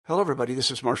Hello, everybody. This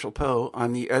is Marshall Poe.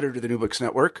 I'm the editor of the New Books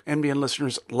Network. NBN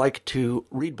listeners like to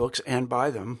read books and buy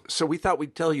them. So we thought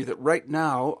we'd tell you that right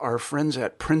now, our friends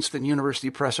at Princeton University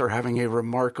Press are having a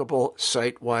remarkable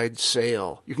site-wide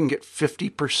sale. You can get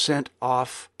 50%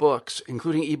 off books,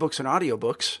 including ebooks and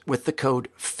audiobooks, with the code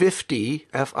 50,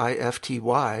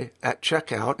 F-I-F-T-Y, at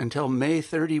checkout until May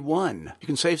 31. You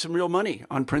can save some real money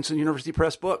on Princeton University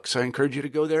Press books. I encourage you to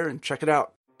go there and check it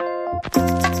out.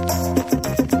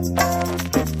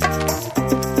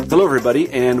 Hello, everybody,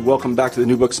 and welcome back to the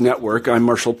New Books Network. I'm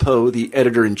Marshall Poe, the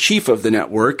editor-in-chief of the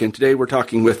network, and today we're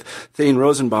talking with Thane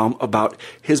Rosenbaum about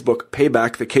his book,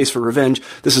 Payback, The Case for Revenge.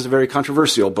 This is a very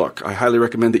controversial book. I highly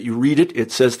recommend that you read it.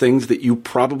 It says things that you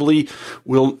probably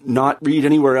will not read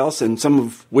anywhere else, and some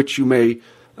of which you may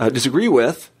disagree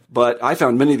with. But I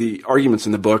found many of the arguments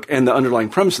in the book and the underlying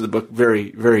premise of the book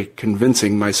very, very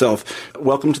convincing myself.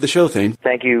 Welcome to the show, Thane.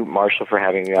 Thank you, Marshall, for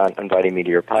having me on, inviting me to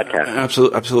your podcast.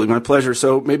 Absolutely, my pleasure.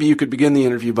 So maybe you could begin the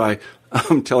interview by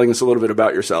telling us a little bit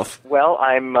about yourself. Well,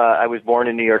 I was born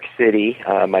in New York City.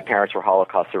 My parents were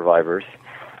Holocaust survivors,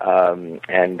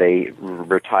 and they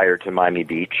retired to Miami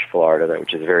Beach, Florida,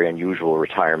 which is a very unusual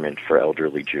retirement for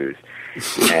elderly Jews.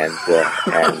 And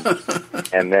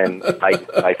then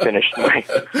I finished my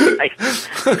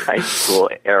high school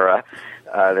era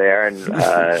there, and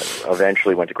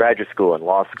eventually went to graduate school and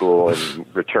law school, and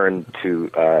returned to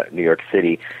New York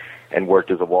City and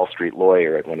worked as a Wall Street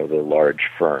lawyer at one of the large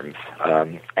firms.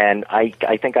 And I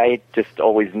think I just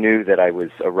always knew that I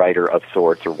was a writer of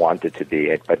sorts, or wanted to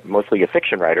be, but mostly a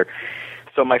fiction writer.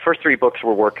 So my first three books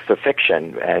were works of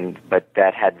fiction, but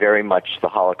that had very much the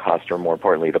Holocaust, or more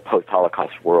importantly, the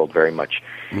post-Holocaust world very much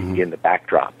in the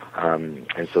backdrop.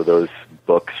 And so those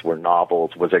books were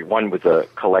novels. One was a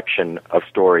collection of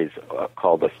stories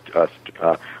called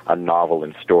a novel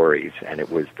in stories, and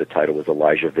the title was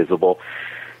Elijah Visible.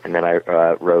 And then I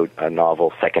wrote a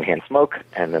novel, Secondhand Smoke,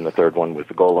 and then the third one was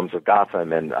The Golems of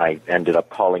Gotham, and I ended up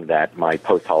calling that my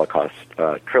post-Holocaust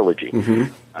trilogy.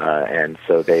 And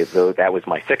so that was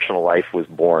my fictional life, was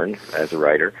born as a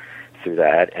writer through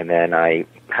that. And then I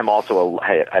left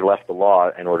the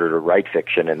law in order to write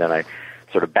fiction, and then I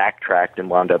sort of backtracked and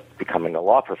wound up becoming a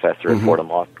law professor at Fordham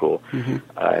Law School.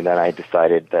 And then I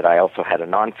decided that I also had a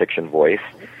nonfiction voice.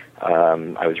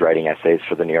 I was writing essays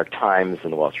for the New York Times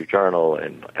and the Wall Street Journal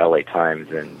and LA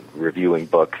Times and reviewing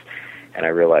books, and I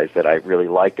realized that I really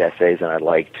liked essays and I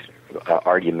liked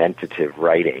argumentative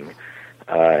writing.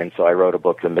 And so I wrote a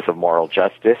book, The Myth of Moral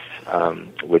Justice,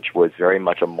 which was very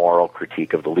much a moral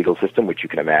critique of the legal system, which you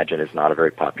can imagine is not a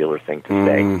very popular thing to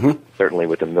say. Certainly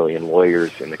with 1 million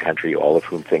lawyers in the country, all of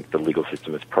whom think the legal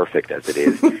system is perfect as it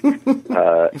is.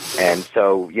 And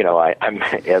so, I'm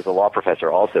as a law professor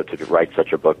also, to write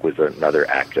such a book was another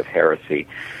act of heresy.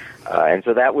 And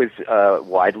so that was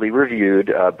widely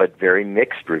reviewed, but very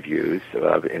mixed reviews,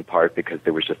 in part because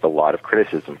there was just a lot of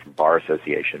criticism from bar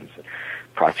associations,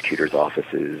 prosecutors'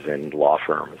 offices, and law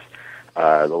firms.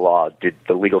 The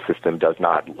legal system does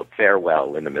not fare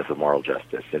well in The Myth of Moral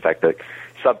Justice. In fact, the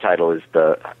subtitle is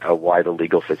Why the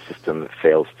Legal System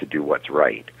Fails to Do What's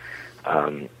Right.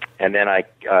 And then I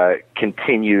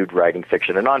continued writing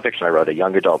fiction and nonfiction. I wrote a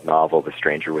young adult novel, The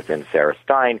Stranger Within, Sarah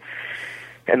Stein.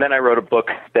 And then I wrote a book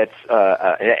that's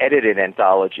an edited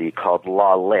anthology called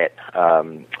Law Lit,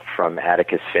 From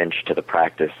Atticus Finch to the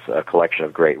Practice, a collection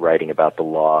of great writing about the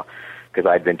law, because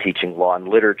I'd been teaching law and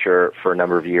literature for a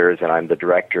number of years, and I'm the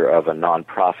director of a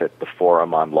nonprofit, the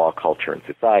Forum on Law, Culture, and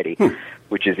Society,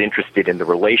 which is interested in the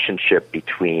relationship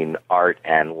between art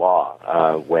and law.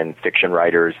 When fiction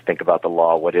writers think about the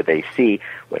law, what do they see?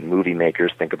 When movie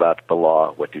makers think about the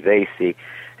law, what do they see?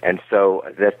 And so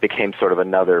that became sort of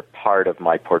another part of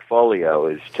my portfolio,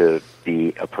 is to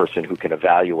be a person who can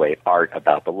evaluate art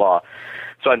about the law.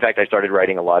 So, in fact, I started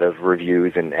writing a lot of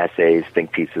reviews and essays,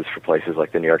 think pieces for places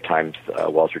like the New York Times,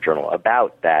 Wall Street Journal,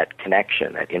 about that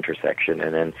connection, that intersection.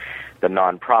 And then the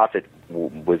nonprofit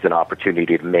was an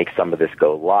opportunity to make some of this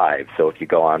go live. So if you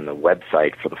go on the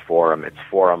website for the forum, it's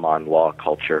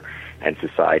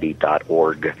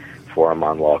forumonlawcultureandsociety.org,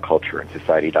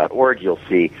 forumonlawcultureandsociety.org. You'll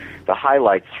see the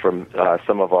highlights from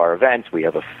some of our events. We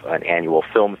have an annual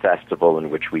film festival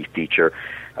in which we feature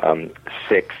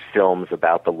 6 films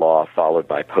about the law, followed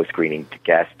by post-screening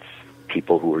guests,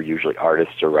 people who are usually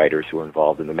artists or writers who are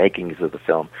involved in the makings of the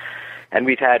film. And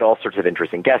we've had all sorts of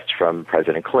interesting guests, from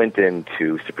President Clinton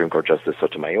to Supreme Court Justice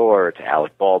Sotomayor to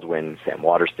Alec Baldwin, Sam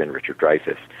Waterston, Richard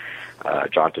Dreyfuss,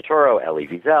 John Turturro, Elie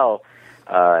Wiesel.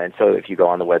 And so if you go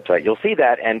on the website, you'll see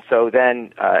that. And so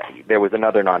then there was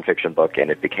another nonfiction book, and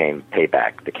it became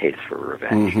Payback, The Case for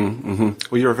Revenge.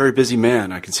 Well, you're a very busy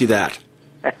man. I can see that.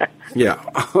 Yeah.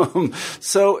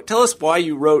 So tell us why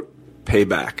you wrote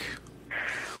Payback.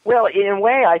 Well, in a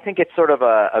way, I think it's sort of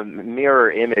a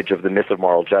mirror image of the Myth of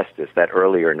Moral Justice, that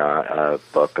earlier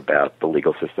book about the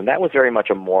legal system. That was very much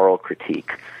a moral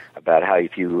critique about how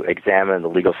if you examine the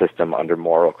legal system under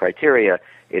moral criteria,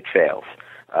 it fails.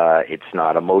 It's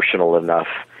not emotional enough.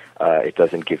 It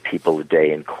doesn't give people a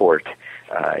day in court.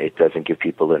 It doesn't give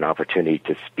people an opportunity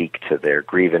to speak to their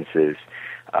grievances.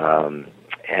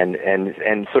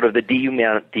 And sort of the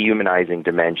dehumanizing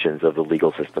dimensions of the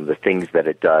legal system, the things that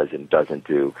it does and doesn't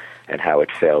do, and how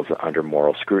it fails under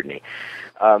moral scrutiny.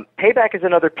 Payback is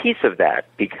another piece of that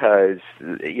because,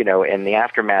 in the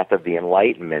aftermath of the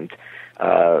Enlightenment,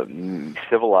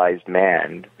 civilized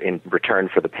man, in return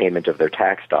for the payment of their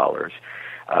tax dollars,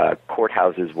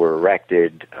 courthouses were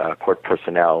erected, court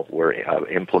personnel were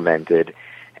implemented,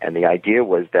 and the idea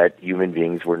was that human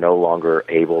beings were no longer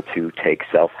able to take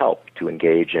self-help, to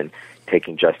engage in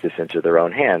taking justice into their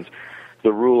own hands.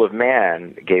 The rule of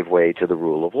man gave way to the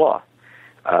rule of law.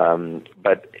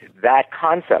 But that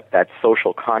concept, that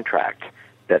social contract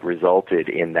that resulted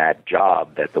in that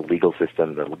job that the legal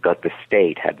system, the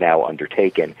state had now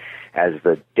undertaken as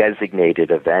the designated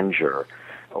avenger,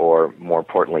 or more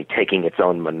importantly, taking its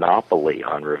own monopoly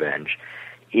on revenge,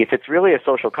 if it's really a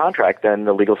social contract, then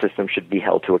the legal system should be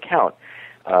held to account,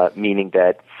 meaning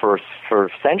that for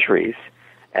centuries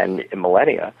and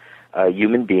millennia,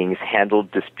 human beings handled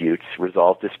disputes,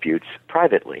 resolved disputes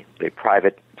privately, the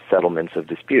private settlements of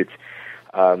disputes.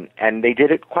 And they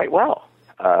did it quite well,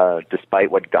 despite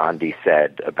what Gandhi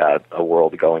said about a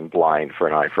world going blind for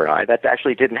an eye. That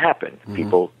actually didn't happen. Mm-hmm.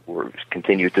 People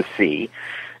continued to see,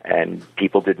 and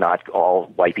people did not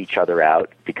all wipe each other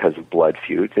out because of blood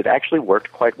feuds. It actually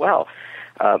worked quite well.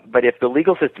 But if the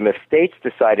legal system, if states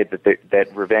decided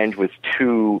that revenge was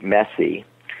too messy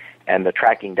and the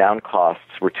tracking down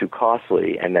costs were too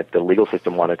costly and that the legal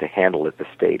system wanted to handle it, the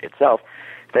state itself,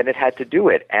 then it had to do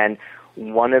it. And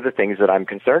one of the things that I'm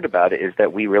concerned about is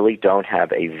that we really don't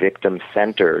have a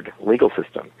victim-centered legal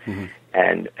system. Mm-hmm.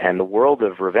 And the world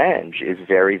of revenge is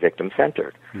very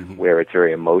victim-centered, mm-hmm. where it's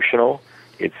very emotional.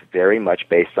 It's very much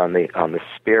based on the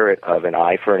spirit of an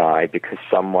eye for an eye because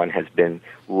someone has been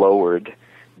lowered,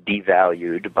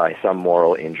 devalued by some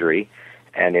moral injury,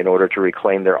 and in order to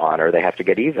reclaim their honor, they have to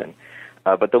get even.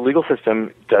 But the legal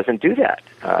system doesn't do that.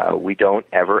 We don't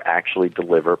ever actually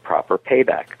deliver proper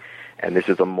payback. And this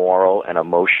is a moral and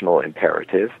emotional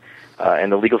imperative,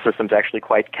 and the legal system's actually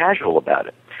quite casual about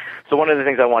it. So one of the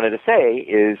things I wanted to say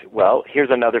is, well, here's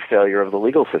another failure of the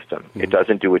legal system. Mm-hmm. It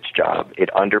doesn't do its job. It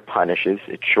underpunishes.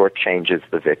 It shortchanges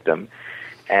the victim.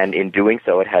 And in doing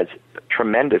so, it has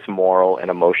tremendous moral and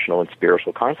emotional and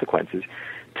spiritual consequences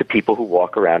to people who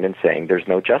walk around and saying there's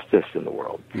no justice in the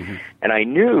world. Mm-hmm. And I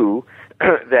knew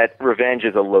that revenge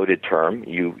is a loaded term.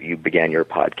 You began your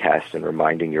podcast in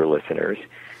reminding your listeners.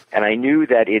 And I knew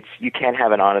that you can't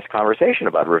have an honest conversation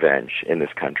about revenge in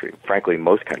this country, frankly,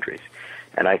 most countries.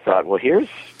 And I thought, well, here's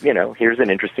an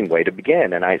interesting way to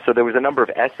begin. And so there was a number of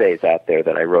essays out there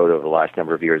that I wrote over the last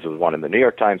number of years. There was one in the New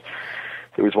York Times.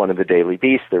 There was one in the Daily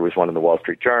Beast. There was one in the Wall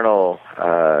Street Journal.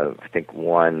 I think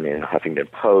one in Huffington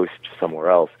Post,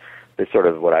 somewhere else. There's sort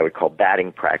of what I would call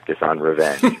batting practice on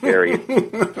revenge.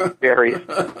 Various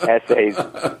essays.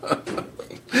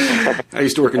 I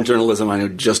used to work in journalism. I know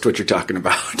just what you're talking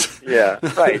about. Yeah,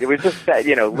 right. It was just that,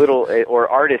 little, or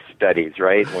artist studies,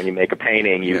 right? When you make a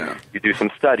painting, you do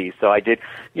some studies. So I did,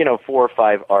 4 or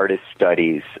 5 artist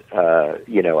studies,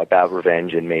 about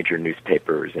revenge in major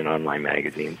newspapers and online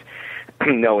magazines,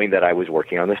 knowing that I was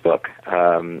working on this book.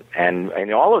 And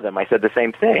in all of them, I said the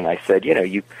same thing. I said,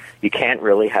 you can't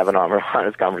really have an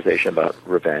honest conversation about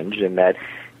revenge, and that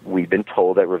we've been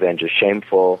told that revenge is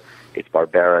shameful, it's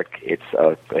barbaric, it's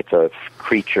a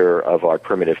creature of our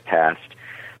primitive past.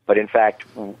 But in fact,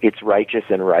 it's righteous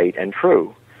and right and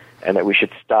true, and that we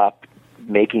should stop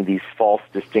making these false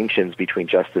distinctions between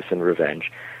justice and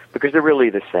revenge, because they're really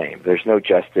the same. There's no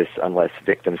justice unless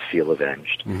victims feel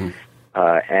avenged. Mm-hmm.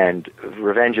 And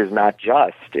revenge is not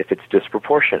just if it's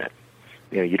disproportionate.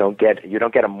 You don't get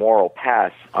a moral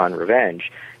pass on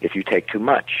revenge if you take too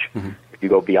much. Mm-hmm. If you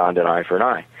go beyond an eye for an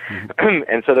eye.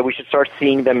 Mm-hmm. And so that we should start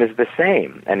seeing them as the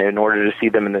same. And in order to see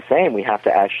them in the same, we have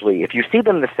to actually, if you see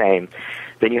them the same,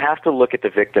 then you have to look at the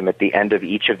victim at the end of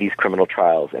each of these criminal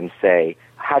trials and say,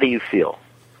 how do you feel?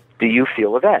 Do you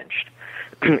feel avenged?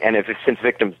 And since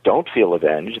victims don't feel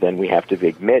avenged, then we have to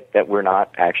admit that we're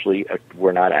not actually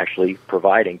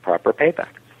providing proper payback.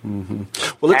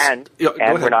 Well, and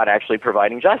we're not actually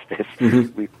providing justice.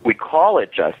 We call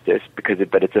it justice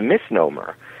but it's a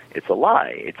misnomer. It's a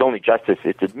lie. It's only justice.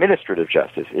 It's administrative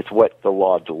justice. It's what the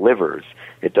law delivers.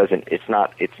 It's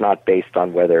not based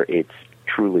on whether it's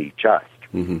truly just.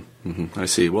 I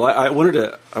see. Well, I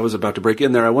was about to break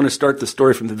in there. I want to start the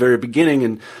story from the very beginning.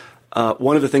 And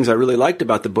one of the things I really liked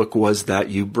about the book was that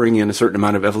you bring in a certain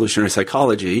amount of evolutionary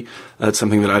psychology. That's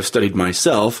something that I've studied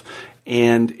myself.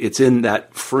 And it's in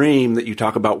that frame that you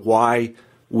talk about why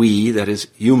we, that is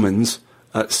humans,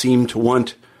 seem to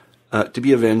want to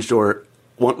be avenged or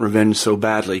want revenge so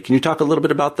badly. Can you talk a little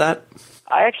bit about that?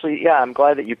 I'm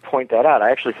glad that you point that out. I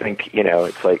actually think,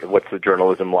 it's like, what's the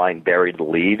journalism line, bury the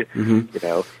lead?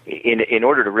 In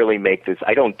order to really make this,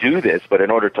 I don't do this, but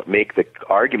in order to make the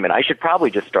argument, I should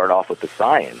probably just start off with the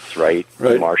science, right.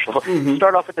 Marshall?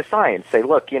 Start off with the science. Say,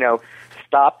 look,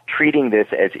 stop treating this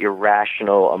as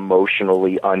irrational,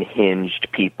 emotionally unhinged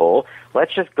people.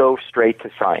 Let's just go straight to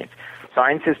science.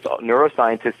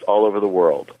 Neuroscientists all over the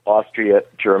world, Austria,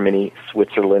 Germany,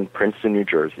 Switzerland, Princeton, New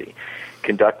Jersey,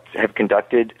 have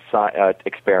conducted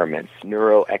experiments,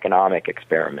 neuroeconomic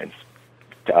experiments,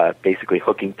 basically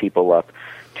hooking people up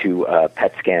to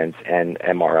PET scans and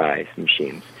MRI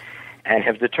machines, and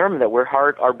have determined that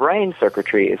our brain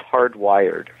circuitry is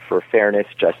hardwired for fairness,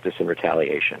 justice, and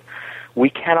retaliation. We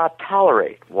cannot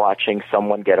tolerate watching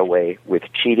someone get away with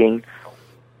cheating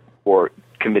or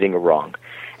committing a wrong.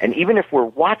 And even if we're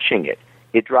watching it,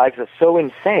 it drives us so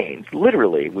insane.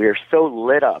 Literally, we are so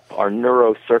lit up, our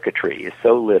neurocircuitry is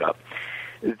so lit up,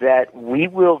 that we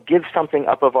will give something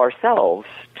up of ourselves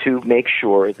to make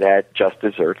sure that just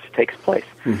desserts takes place.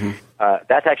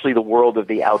 That's actually the world of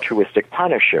the altruistic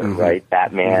punisher, right?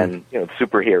 Batman,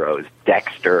 superheroes,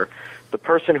 Dexter, the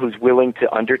person who's willing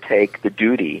to undertake the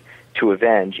duty to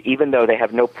avenge, even though they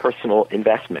have no personal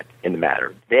investment in the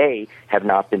matter. They have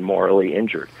not been morally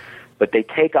injured. But they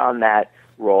take on that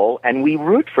role, and we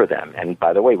root for them. And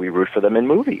by the way, we root for them in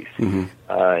movies.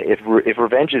 If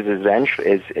revenge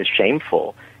is as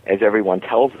shameful as everyone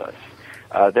tells us,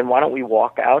 then why don't we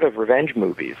walk out of revenge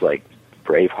movies like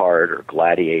Braveheart or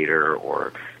Gladiator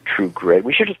or True Grit?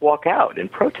 We should just walk out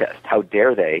and protest. How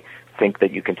dare they think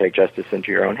that you can take justice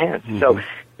into your own hands? So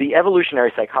the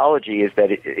evolutionary psychology is that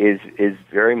it is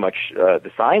very much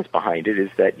the science behind it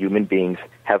is that human beings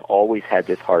have always had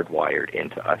this hardwired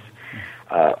into us.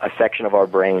 A section of our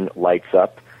brain lights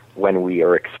up when we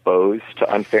are exposed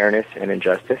to unfairness and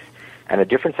injustice, and a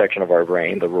different section of our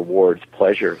brain, the rewards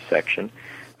pleasure section,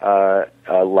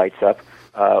 lights up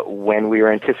when we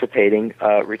are anticipating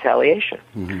retaliation.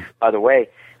 By the way,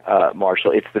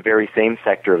 Marshall, it's the very same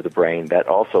sector of the brain that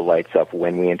also lights up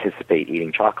when we anticipate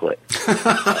eating chocolate.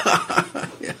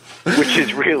 Which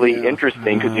is really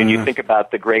interesting because when you think about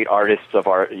the great artists of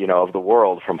of the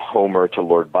world, from Homer to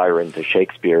Lord Byron to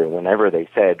Shakespeare, whenever they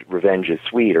said revenge is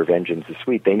sweet or vengeance is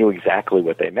sweet, they knew exactly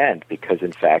what they meant because,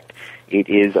 in fact, it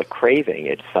is a craving.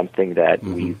 It's something that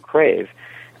we crave,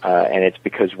 and it's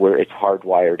because it's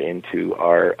hardwired into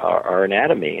our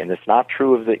anatomy, and it's not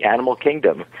true of the animal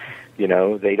kingdom.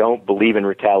 They don't believe in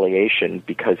retaliation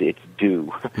because it's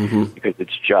due, because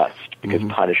it's just, because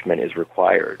punishment is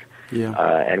required.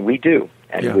 And we do,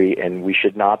 and we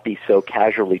should not be so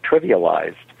casually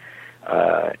trivialized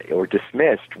or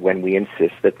dismissed when we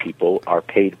insist that people are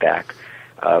paid back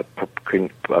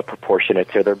proportionate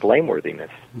to their blameworthiness.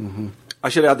 I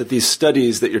should add that these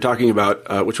studies that you're talking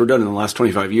about, which were done in the last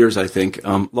 25 years, I think,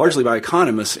 largely by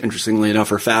economists, interestingly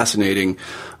enough, are fascinating,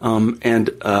 and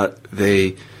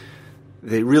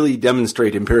they really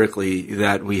demonstrate empirically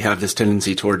that we have this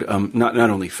tendency toward not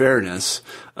only fairness,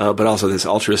 but also this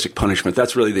altruistic punishment.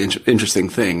 That's really the interesting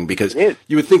thing, because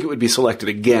you would think it would be selected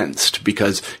against,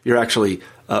 because you're actually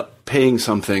paying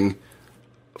something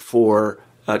for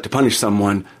to punish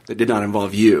someone that did not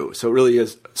involve you. So it really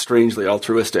is strangely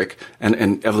altruistic,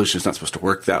 and evolution is not supposed to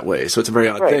work that way. So it's a very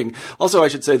odd thing. Also, I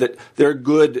should say that there are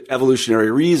good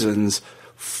evolutionary reasons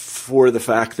for the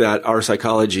fact that our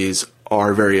psychologies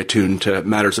are very attuned to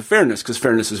matters of fairness, because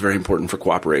fairness is very important for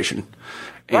cooperation.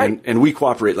 And we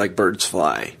cooperate like birds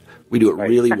fly. We do it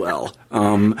really well.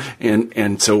 And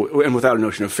without a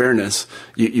notion of fairness,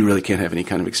 you really can't have any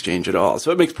kind of exchange at all.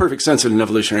 So it makes perfect sense in an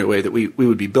evolutionary way that we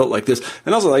would be built like this.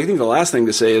 And also, I think the last thing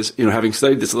to say is, having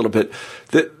studied this a little bit,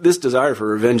 that this desire for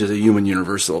revenge is a human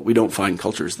universal. We don't find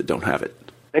cultures that don't have it.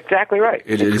 Exactly right.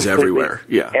 It is everywhere.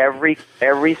 Yeah.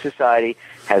 Every society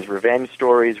has revenge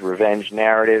stories, revenge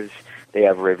narratives. They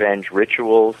have revenge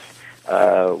rituals.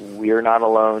 We are not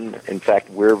alone. In fact,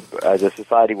 as a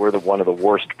society, we're one of the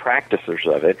worst practicers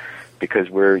of it, because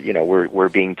we're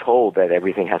being told that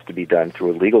everything has to be done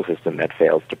through a legal system that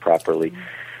fails to properly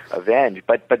avenge.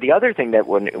 But the other thing that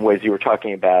was you were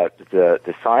talking about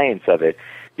the science of it.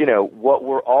 What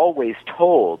we're always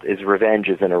told is revenge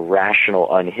is an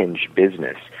irrational, unhinged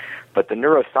business. But the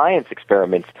neuroscience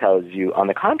experiments tells you, on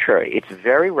the contrary, it's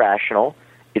very rational.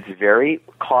 It's very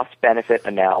cost-benefit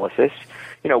analysis.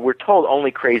 We're told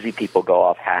only crazy people go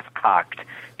off half-cocked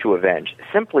to avenge.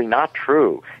 Simply not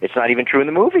true. It's not even true in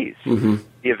the movies. Mm-hmm.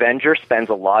 The Avenger spends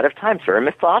a lot of time. It's very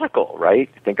methodical, right?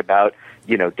 Think about,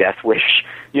 Death Wish.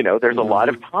 There's a lot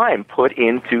of time put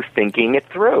into thinking it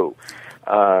through.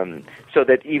 So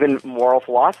that even moral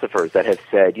philosophers that have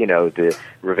said, the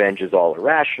revenge is all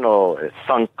irrational, it's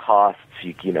sunk costs,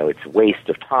 it's a waste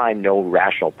of time, no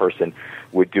rational person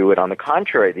would do it. On the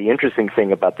contrary, the interesting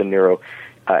thing about the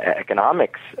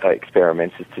neuroeconomics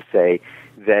experiments is to say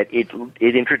that it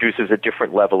introduces a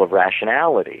different level of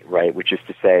rationality, right? Which is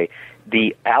to say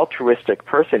the altruistic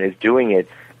person is doing it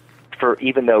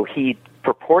even though he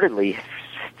purportedly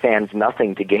stands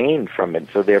nothing to gain from it,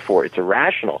 so therefore it's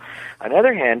irrational. On the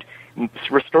other hand,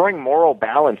 restoring moral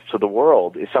balance to the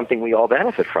world is something we all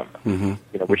benefit from,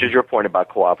 which is your point about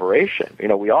cooperation.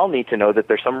 We all need to know that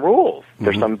there's some rules,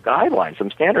 there's some guidelines,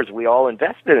 some standards. We all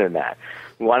invested in that.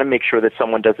 We want to make sure that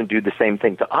someone doesn't do the same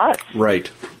thing to us. Right.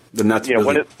 Then that's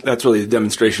really the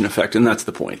demonstration effect, and that's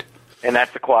the point. And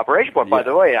that's the cooperation point. Yeah. By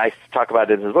the way, I talk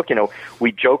about it in the book.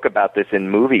 We joke about this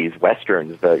in movies,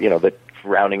 westerns, the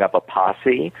rounding up a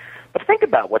posse. But think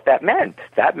about what that meant.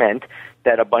 That meant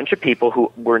that a bunch of people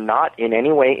who were not in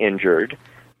any way injured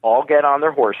all get on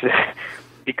their horses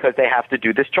because they have to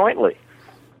do this jointly.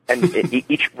 And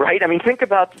each, right? I mean, think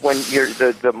about when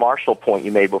the Marshall point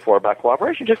you made before about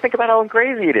cooperation. Just think about how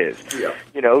crazy it is. Yeah.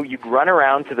 You run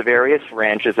around to the various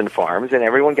ranches and farms, and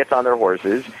everyone gets on their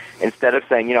horses. Instead of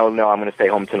saying, no, I'm going to stay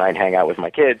home tonight and hang out with my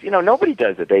kids, nobody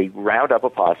does it. They round up a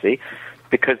posse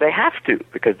because they have to,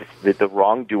 because the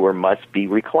wrongdoer must be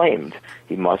reclaimed.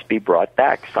 He must be brought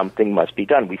back. Something must be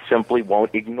done. We simply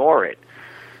won't ignore it.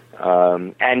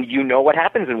 And what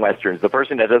happens in Westerns. The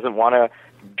person that doesn't want to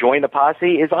join the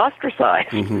posse is ostracized.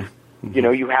 Mm-hmm.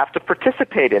 You have to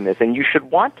participate in this, and you should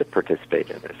want to participate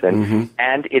in this,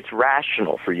 and it's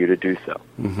rational for you to do so.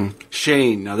 Mm-hmm.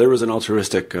 Shane, now there was an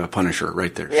altruistic Punisher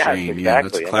right there. Yeah, Shane, exactly. Yeah,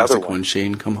 that's a classic one.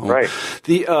 Shane, come home. Right.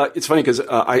 It's funny because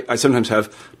I sometimes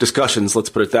have discussions, let's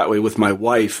put it that way, with my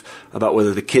wife about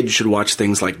whether the kids should watch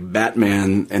things like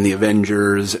Batman and the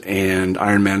Avengers and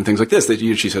Iron Man and things like this.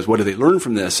 She says, "What do they learn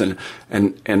from this?" And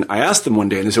I asked them one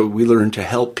day, and they said, "We learn to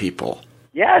help people."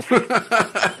 Yes,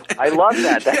 I love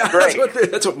that. That's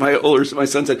great. That's what my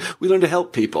son said. We learn to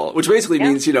help people, which basically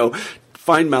means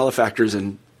find malefactors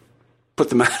and put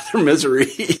them out of their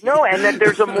misery. No, and that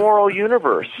there's a moral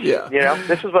universe. Yeah.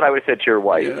 This is what I would have said to your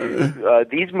wife. Yeah.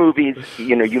 These movies,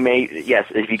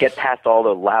 if you get past all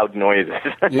the loud noises.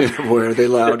 Yeah, boy, are they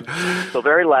loud. So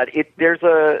very loud. There's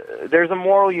a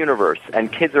moral universe,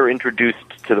 and kids are introduced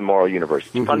to the moral universe.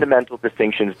 Fundamental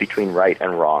distinctions between right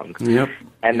and wrong. Yep.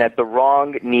 And that the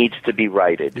wrong needs to be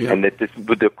righted. Yep. And that the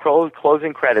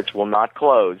closing credits will not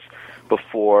close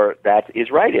before that is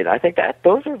righted. I think that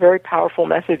those are very powerful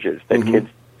messages that kids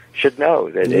should know.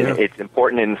 That it's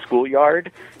important in the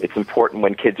schoolyard. It's important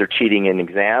when kids are cheating in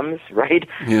exams, right?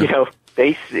 Yeah.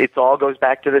 It all goes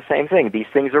back to the same thing. These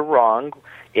things are wrong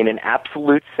in an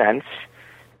absolute sense,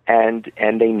 and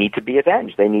they need to be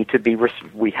avenged. They need to be.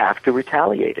 We have to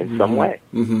retaliate in some way.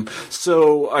 Mm-hmm.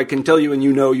 So I can tell you, and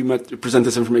you present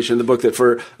this information in the book, that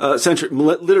for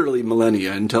literally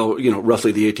millennia until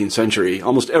roughly the 18th century,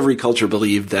 almost every culture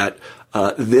believed that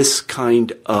this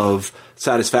kind of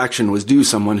satisfaction was due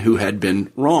someone who had been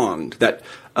wronged. That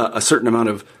a certain amount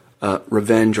of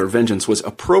revenge or vengeance was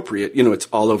appropriate. It's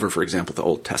all over, for example, the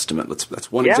Old Testament.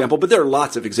 That's one example, but there are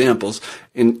lots of examples,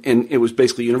 and it was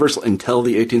basically universal until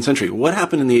the 18th century. What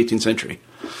happened in the 18th century?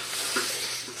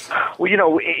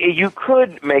 Well, you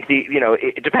could make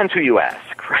it depends who you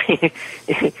ask, right?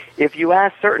 If you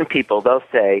ask certain people, they'll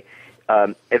say,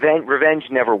 revenge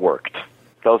never worked.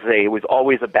 They'll say it was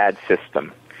always a bad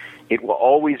system. It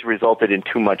always resulted in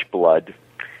too much blood,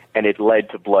 and it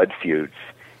led to blood feuds.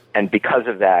 And because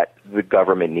of that, the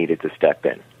government needed to step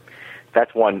in.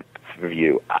 That's one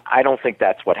view. I don't think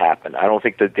that's what happened. I don't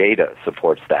think the data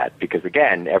supports that because,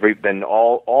 again,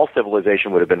 all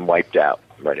civilization would have been wiped out.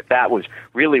 Right? If that was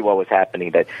really what was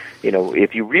happening, that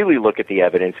if you really look at the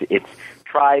evidence, it's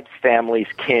tribes, families,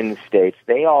 kin, states.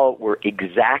 They all were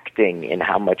exacting in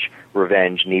how much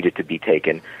revenge needed to be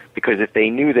taken because if they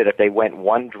knew that if they went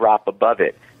one drop above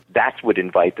it, that would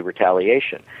invite the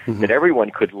retaliation. That everyone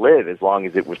could live as long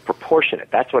as it was proportionate.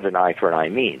 That's what an eye for an eye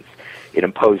means. It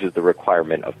imposes the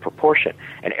requirement of proportion.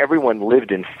 And everyone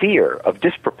lived in fear of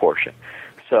disproportion.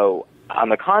 So on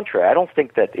the contrary, I don't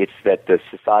think that it's that the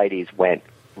societies went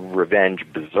revenge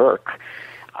berserk.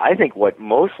 I think what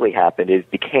mostly happened is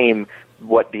became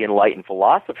what the enlightened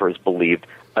philosophers believed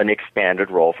an expanded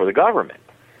role for the government.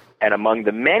 And among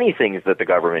the many things that the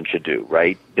government should do,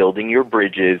 right, building your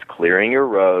bridges, clearing your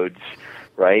roads,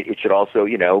 right, it should also,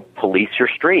 police your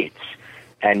streets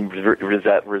and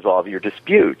resolve your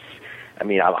disputes. I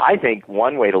mean, I think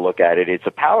one way to look at it, it's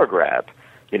a power grab.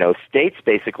 States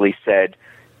basically said,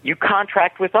 you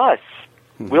contract with us.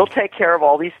 We'll take care of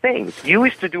all these things. You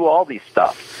used to do all these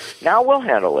stuff. Now we'll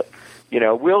handle it.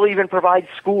 We'll even provide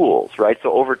schools, right?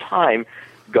 So over time,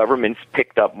 governments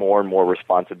picked up more and more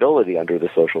responsibility under the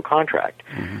social contract.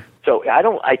 Mm-hmm. So I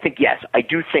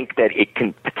do think that it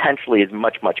can potentially is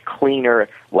much, much cleaner,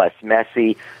 less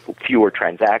messy, fewer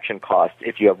transaction costs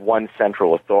if you have one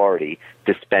central authority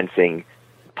dispensing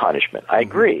punishment. I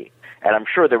agree. And I'm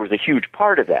sure there was a huge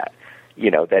part of that,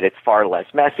 that it's far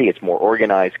less messy, it's more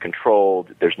organized,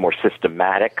 controlled, there's more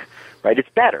systematic, right? It's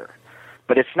better.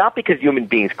 But it's not because human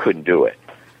beings couldn't do it.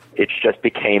 It just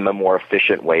became a more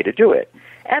efficient way to do it.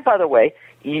 And by the way,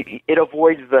 it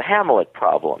avoids the Hamlet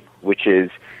problem, which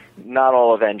is not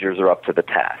all Avengers are up to the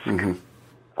task. Mm-hmm.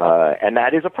 And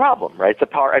that is a problem, right? It's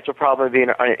a problem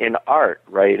in art,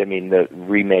 right? I mean, the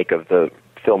remake of the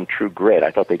film True Grit,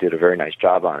 I thought they did a very nice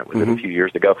job on it. It was a few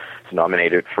years ago. It's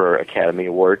nominated for Academy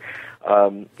Award.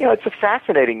 It's a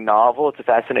fascinating novel. It's a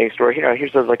fascinating story.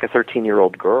 Here's like a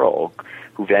 13-year-old girl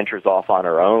who ventures off on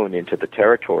her own into the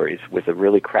territories with a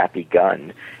really crappy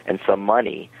gun and some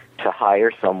money to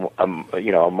hire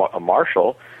a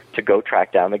marshal to go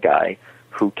track down the guy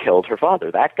who killed her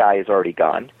father. That guy is already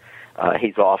gone.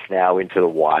 He's off now into the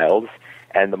wilds,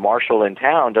 and the marshal in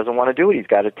town doesn't want to do it. He's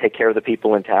got to take care of the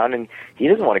people in town, and he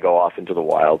doesn't want to go off into the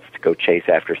wilds to go chase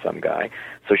after some guy.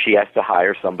 So she has to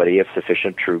hire somebody of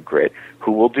sufficient true grit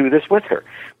who will do this with her.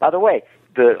 By the way,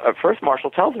 the first marshal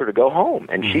tells her to go home,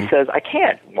 and she says, I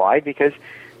can't. Why? Because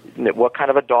what kind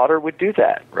of a daughter would do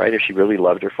that, right? If she really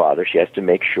loved her father, she has to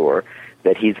make sure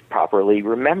that he's properly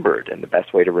remembered, and the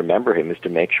best way to remember him is to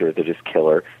make sure that his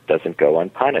killer doesn't go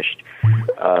unpunished.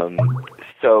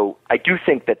 So I do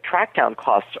think that trackdown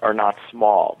costs are not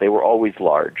small. They were always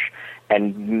large,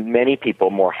 and many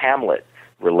people more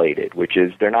Hamlet-related, which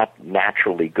is they're not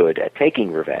naturally good at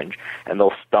taking revenge, and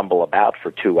they'll stumble about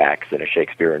for 2 acts in a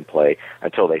Shakespearean play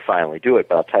until they finally do it.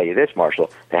 But I'll tell you this,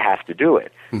 Marshall, they have to do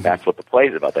it. Mm-hmm. That's what the play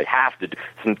is about. They have to do.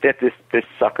 Since this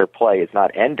sucker play is not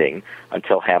ending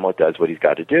until Hamlet does what he's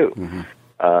got to do. Mm-hmm.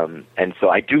 And so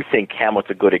I do think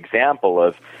Hamlet's a good example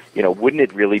of, wouldn't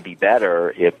it really be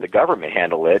better if the government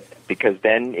handled it? Because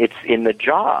then it's in the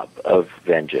job of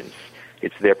vengeance.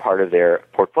 It's their part of their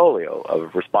portfolio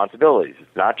of responsibilities.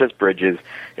 It's not just bridges.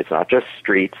 It's not just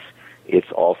streets.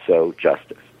 It's also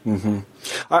justice. Mm-hmm.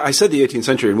 I said the 18th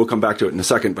century, and we'll come back to it in a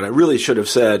second, but I really should have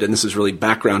said, and this is really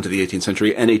background to the 18th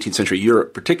century, and 18th century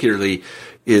Europe particularly,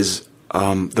 is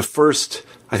the first,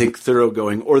 I think,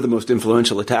 thoroughgoing or the most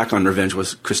influential attack on revenge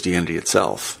was Christianity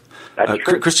itself.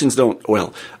 Christians don't,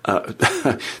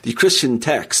 the Christian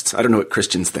texts, I don't know what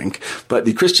Christians think, but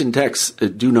the Christian texts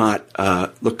do not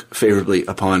look favorably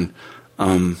upon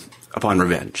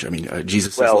revenge. I mean,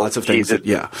 Jesus says lots of things.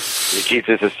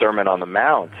 Jesus' Sermon on the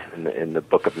Mount in the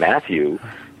book of Matthew,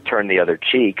 turn the other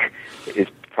cheek, is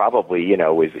probably,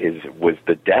 was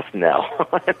the death knell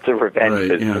to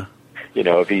revenge. Right, yeah.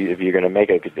 If you're going to make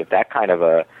it, because that kind of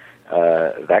a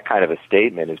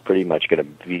statement is pretty much going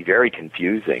to be very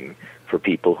confusing for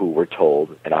people who were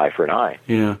told an eye for an eye.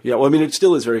 Yeah. Well, I mean, it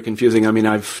still is very confusing. I mean,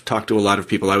 I've talked to a lot of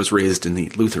people. I was raised in the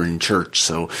Lutheran Church,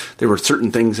 so there were certain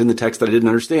things in the text that I didn't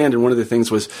understand, and one of the things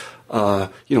was,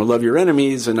 love your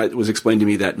enemies, and it was explained to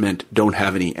me that meant don't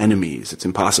have any enemies. It's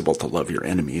impossible to love your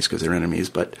enemies because they're enemies.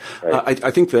 But right.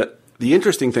 I think that the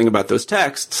interesting thing about those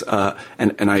texts,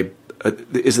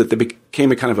 is that they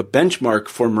became a kind of a benchmark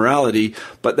for morality,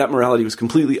 but that morality was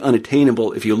completely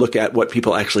unattainable if you look at what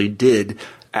people actually did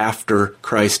after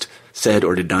Christ said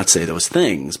or did not say those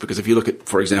things. Because if you look at,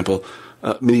 for example,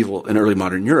 medieval and early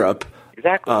modern Europe,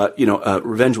 exactly.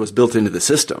 Revenge was built into the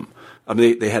system. I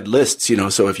mean, they had lists,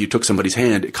 so if you took somebody's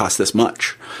hand, it cost this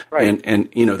much. Right. And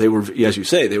they were, as you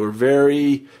say, they were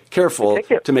very careful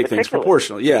to make things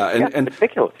proportional. Yeah. And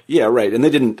ridiculous. Yeah, right. And they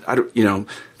didn't,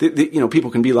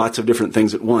 people can be lots of different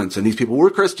things at once. And these people were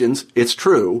Christians, it's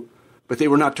true, but they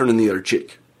were not turning the other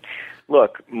cheek.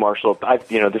 Look, Marshall,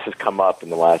 this has come up in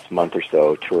the last month or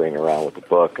so touring around with the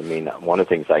book. I mean, one of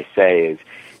the things I say is,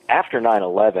 after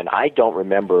 9/11, I don't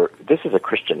remember, this is a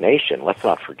Christian nation, let's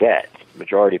not forget. The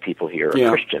majority of people here are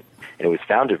Christian, and it was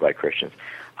founded by Christians.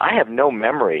 I have no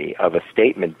memory of a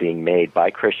statement being made by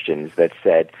Christians that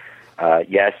said,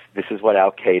 yes, this is what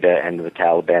Al-Qaeda and the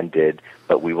Taliban did,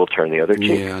 but we will turn the other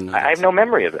cheek. Yeah, no, I have no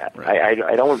memory of that. Right.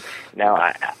 I don't. Now,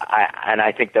 and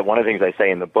I think that one of the things I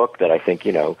say in the book that I think,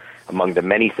 among the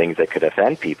many things that could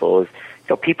offend people is,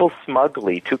 people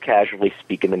smugly, too casually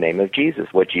speak in the name of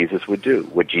Jesus, what Jesus would do,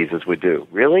 what Jesus would do.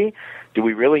 Really? Do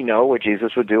we really know what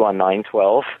Jesus would do on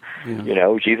 9/12?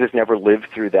 Yeah. Jesus never lived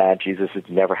through that. Jesus has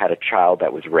never had a child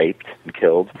that was raped and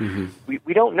killed. Mm-hmm.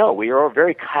 We don't know. We are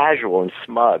very casual and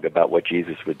smug about what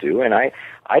Jesus would do. And I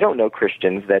don't know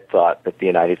Christians that thought that the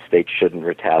United States shouldn't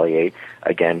retaliate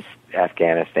against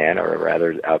Afghanistan, or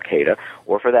rather Al-Qaeda,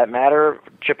 or for that matter,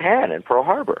 Japan and Pearl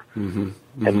Harbor. Mm-hmm.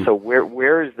 Mm-hmm. And so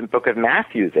where is the book of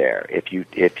Matthew there? If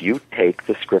you take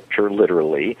the scripture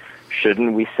literally,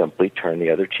 shouldn't we simply turn the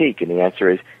other cheek? And the answer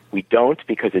is we don't,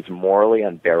 because it's morally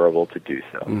unbearable to do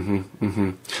so. Mm-hmm,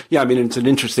 mm-hmm. Yeah, I mean, it's an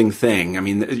interesting thing. I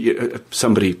mean,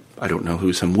 somebody, I don't know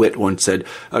who, some wit once said,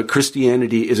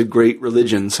 Christianity is a great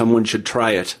religion. Someone should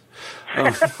try it.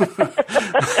 Yeah.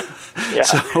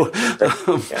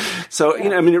 So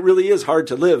I mean, it really is hard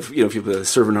to live, if you put a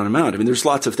servant on a mount. I mean, there's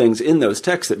lots of things in those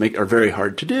texts that are very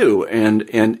hard to do, and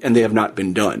they have not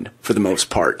been done for the most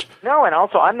part. No, and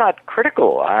also I'm not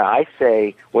critical. I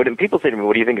say, when people say to me,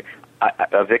 what do you think,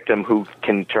 a victim who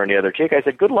can turn the other cheek? I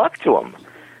said, good luck to him.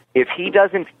 If he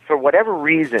doesn't, for whatever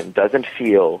reason, doesn't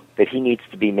feel that he needs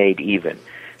to be made even,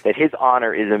 that his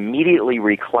honor is immediately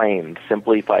reclaimed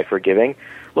simply by forgiving,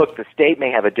 look, the state may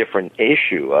have a different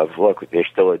issue of, look, there's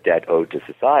still a debt owed to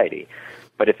society.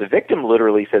 But if the victim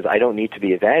literally says, I don't need to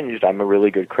be avenged, I'm a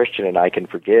really good Christian and I can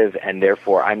forgive, and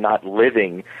therefore I'm not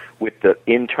living with the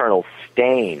internal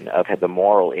stain of the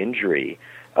moral injury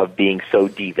of being so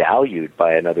devalued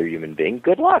by another human being,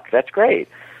 good luck. That's great.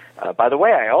 By the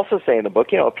way, I also say in the book,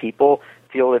 people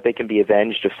feel that they can be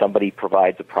avenged if somebody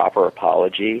provides a proper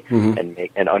apology mm-hmm.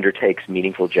 and undertakes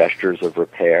meaningful gestures of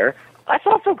repair. That's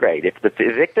also great. If the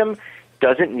victim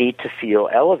doesn't need to feel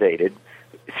elevated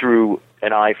through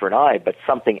an eye for an eye, but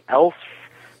something else,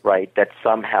 right, that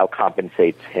somehow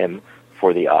compensates him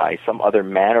for the eye, some other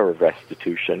manner of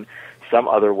restitution, some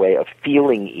other way of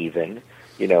feeling even,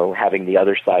 having the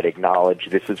other side acknowledge,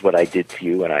 this is what I did to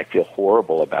you and I feel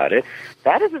horrible about it.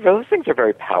 Those things are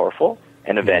very powerful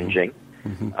and avenging.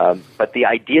 Mm-hmm. But the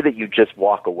idea that you just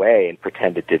walk away and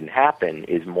pretend it didn't happen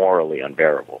is morally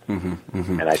unbearable. Mm-hmm.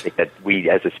 Mm-hmm. And I think that we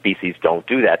as a species don't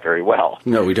do that very well.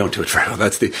 No, we don't do it very well.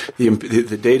 That's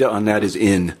the data on that is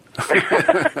in.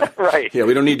 Right. Yeah,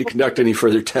 we don't need to conduct any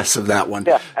further tests of that one.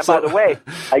 Yeah, and by the way,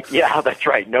 that's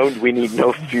right. No, we need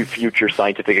no future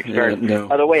scientific experiments. No.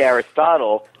 By the way,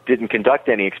 Aristotle didn't conduct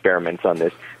any experiments on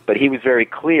this, but he was very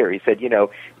clear. He said,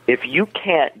 if you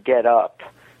can't get up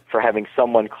for having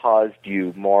someone caused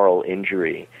you moral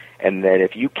injury, and that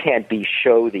if you can't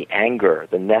show the anger,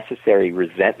 the necessary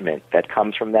resentment that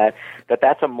comes from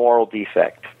that's a moral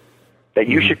defect, that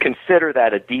you mm-hmm. should consider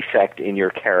that a defect in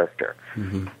your character.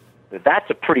 Mm-hmm. That's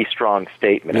a pretty strong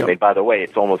statement. Yep. I mean, by the way,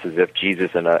 it's almost as if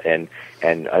Jesus and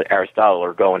Aristotle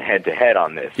are going head to head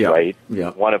on this, yep. right?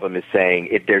 Yep. One of them is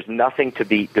saying there's nothing to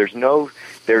be. There's no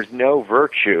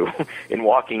virtue in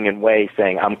walking away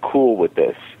saying I'm cool with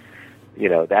this.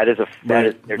 There's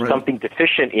right. something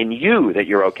deficient in you that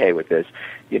you're okay with this.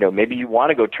 Maybe you want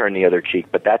to go turn the other cheek,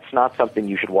 but that's not something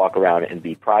you should walk around and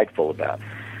be prideful about.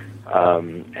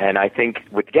 And I think,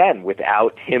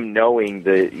 without him knowing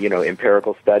the,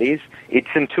 empirical studies, it's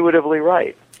intuitively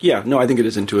right. Yeah, no, I think it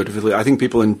is intuitively. I think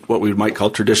people in what we might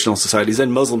call traditional societies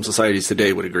and Muslim societies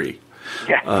today would agree.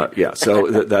 Yeah.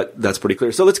 So that's pretty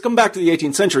clear. So let's come back to the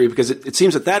 18th century, because it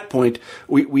seems at that point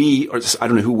we or I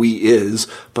don't know who we is,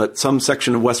 but some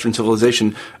section of Western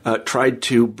civilization tried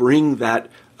to bring that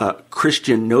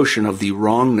Christian notion of the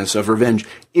wrongness of revenge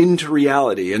into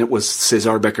reality, and it was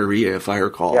Cesar Beccaria, if I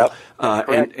recall. Yep.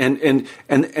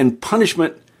 And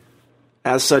punishment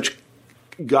as such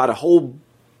got a whole.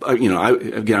 I'm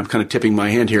kind of tipping my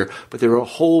hand here, but there were a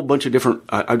whole bunch of different,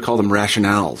 I'd call them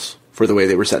rationales for the way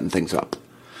they were setting things up.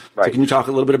 Right. So can you talk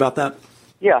a little bit about that?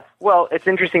 Yeah. Well, it's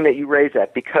interesting that you raise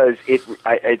that, because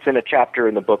it's in a chapter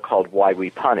in the book called Why We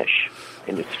Punish,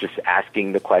 and it's just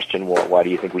asking the question, well, why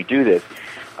do you think we do this?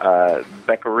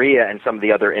 Beccaria and some of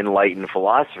the other enlightened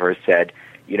philosophers said,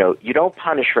 you don't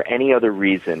punish for any other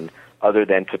reason other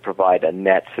than to provide a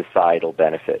net societal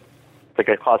benefit. It's like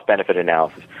a cost-benefit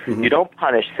analysis. Mm-hmm. You don't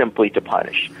punish simply to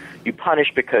punish. You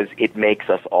punish because it makes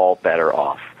us all better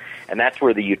off. And that's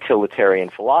where the utilitarian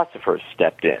philosophers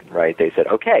stepped in, right? They said,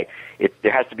 okay,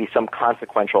 there has to be some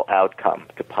consequential outcome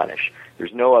to punish.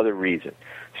 There's no other reason.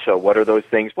 So what are those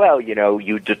things? Well,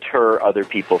 you deter other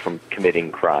people from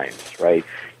committing crimes, right?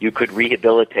 You could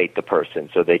rehabilitate the person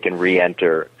so they can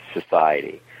re-enter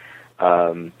society.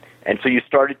 And so you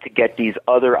started to get these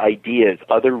other ideas,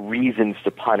 other reasons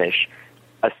to punish,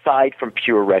 aside from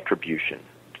pure retribution,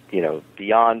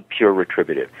 beyond pure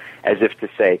retributive, as if to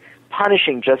say,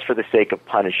 punishing just for the sake of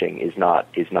punishing is not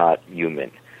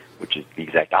human, which is the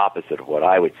exact opposite of what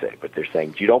I would say. But they're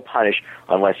saying you don't punish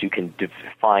unless you can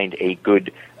find a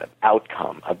good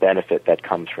outcome, a benefit that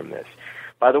comes from this.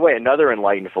 By the way, another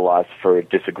enlightened philosopher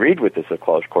disagreed with this, of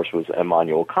course, was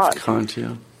Immanuel Kant. Kant,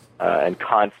 yeah. And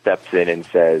Kant steps in and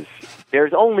says,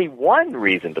 there's only one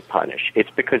reason to punish. It's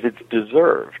because it's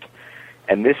deserved.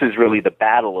 And this is really the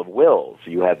battle of wills.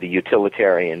 You have the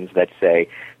utilitarians that say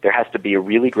there has to be a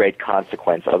really great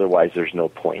consequence, otherwise there's no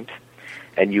point.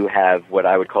 And you have what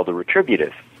I would call the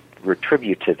retributivists,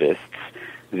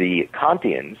 the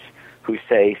Kantians, who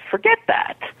say, forget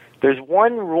that. There's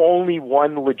only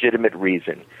one legitimate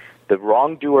reason. The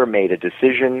wrongdoer made a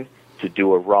decision to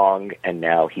do a wrong, and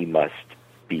now he must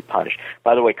be punished.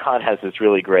 By the way, Kant has this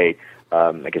really great,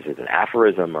 I guess it's an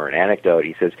aphorism or an anecdote.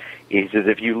 He says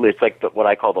it's like what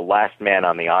I call the last man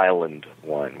on the island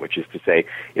one, which is to say,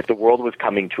 if the world was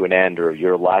coming to an end or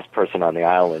you're the last person on the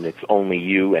island, it's only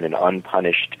you and an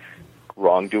unpunished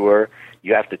wrongdoer,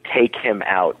 you have to take him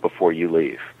out before you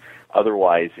leave.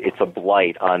 Otherwise, it's a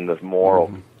blight on the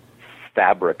moral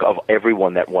fabric of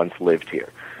everyone that once lived here.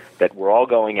 That we're all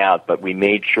going out, but we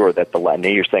made sure that now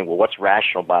you're saying, well, what's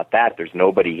rational about that? There's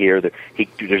nobody here.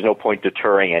 There's no point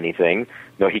deterring anything.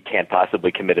 No, he can't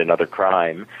possibly commit another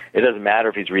crime. It doesn't matter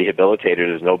if he's rehabilitated.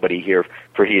 There's nobody here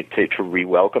for he to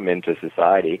re-welcome into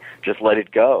society. Just let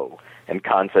it go. And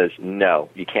Kant says, no,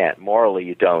 you can't. Morally,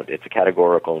 you don't. It's a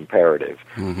categorical imperative.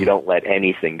 You don't let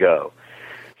anything go.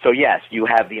 So yes, you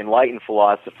have the enlightened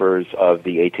philosophers of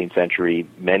the 18th century,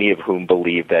 many of whom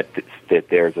believe that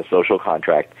there's a social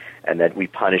contract and that we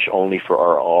punish only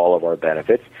for all of our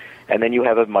benefits. And then you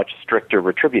have a much stricter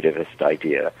retributivist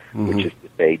idea, which is to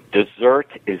say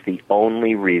desert is the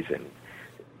only reason.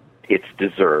 It's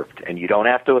deserved. And you don't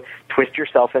have to twist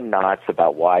yourself in knots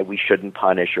about why we shouldn't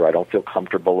punish, or I don't feel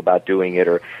comfortable about doing it,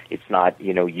 or it's not,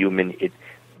 human.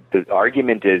 The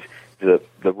argument is the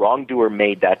wrongdoer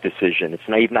made that decision.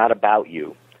 It's not about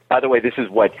you. By the way, this is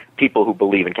what people who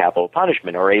believe in capital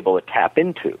punishment are able to tap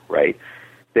into, right?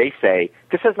 They say,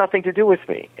 this has nothing to do with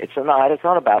me. It's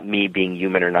not about me being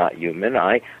human or not human.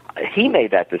 He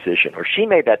made that decision, or she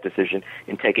made that decision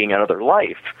in taking another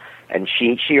life. And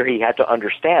she or he had to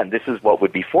understand this is what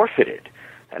would be forfeited.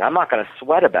 And I'm not going to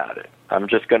sweat about it. I'm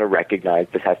just going to recognize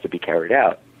this has to be carried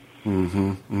out.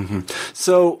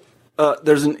 So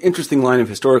there's an interesting line of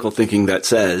historical thinking that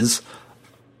says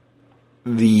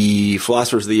the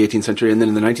philosophers of the 18th century and then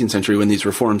in the 19th century, when these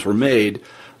reforms were made,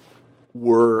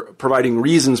 were providing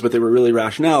reasons, but they were really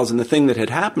rationales. And the thing that had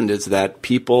happened is that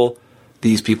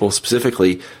these people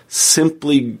specifically,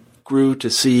 simply grew to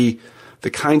see the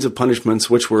kinds of punishments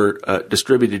which were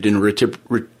distributed in a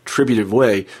retributive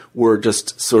way were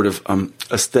just sort of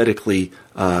aesthetically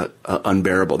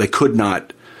unbearable. They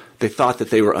thought that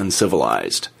they were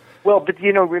uncivilized. Well, but,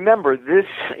 remember this,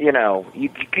 you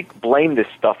could blame this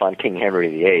stuff on King Henry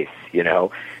VIII,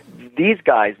 These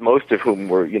guys, most of whom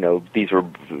were, these were,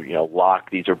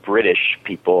 Locke, these are British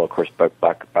people. Of course,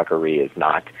 Thackeray is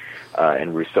not,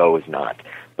 and Rousseau is not.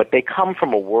 But they come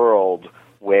from a world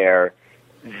where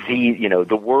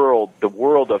the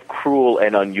world of cruel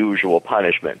and unusual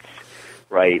punishments,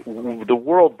 right? The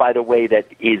world, by the way, that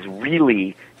is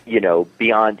really,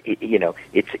 beyond,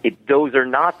 those are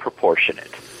not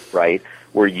proportionate, right?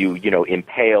 Where you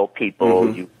impale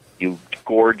people, you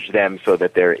gorge them so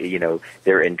that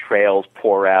their entrails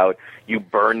pour out, you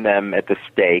burn them at the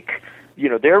stake.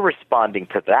 They're responding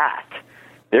to that.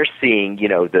 They're seeing,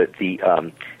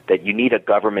 that you need a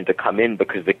government to come in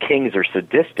because the kings are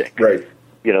sadistic. Right.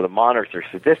 The monarchs are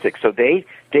sadistic. So they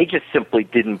just simply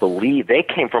didn't believe. They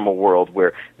came from a world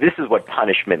where this is what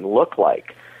punishment looked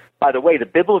like. By the way, the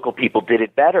biblical people did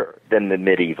it better than the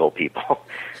medieval people.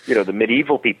 The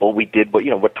medieval people, we did what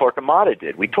Torquemada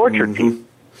did. We tortured people.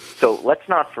 So let's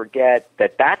not forget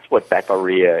that that's what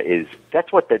Beccaria is.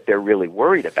 That's what they're really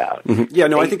worried about. Yeah,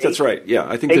 no, I think that's right. Yeah,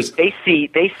 I think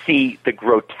they see the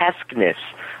grotesqueness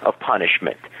of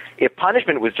punishment. If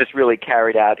punishment was just really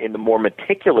carried out in the more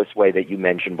meticulous way that you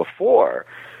mentioned before,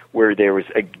 where there was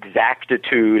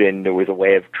exactitude and there was a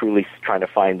way of truly trying to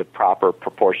find the proper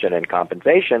proportion and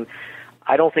compensation,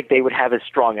 I don't think they would have as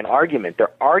strong an argument.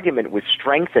 Their argument was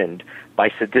strengthened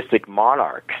by sadistic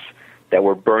monarchs that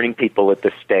were burning people at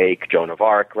the stake, Joan of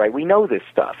Arc, right? We know this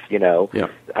stuff, Yeah.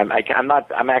 I'm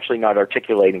actually not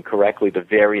articulating correctly the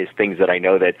various things that I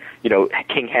know that,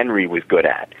 King Henry was good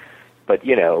at. But,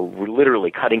 we're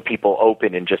literally cutting people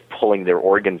open and just pulling their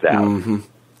organs out.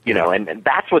 You know, and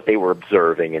that's what they were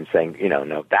observing and saying, you know,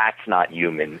 no, that's not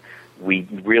human. We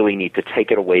really need to take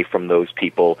it away from those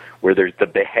people where there's the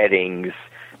beheadings.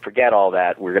 Forget all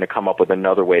that. We're going to come up with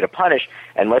another way to punish,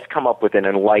 and let's come up with an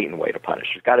enlightened way to punish.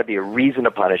 There's got to be a reason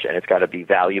to punish, and it's got to be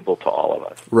valuable to all of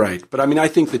us. Right. But I mean, I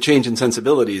think the change in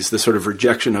sensibilities, the sort of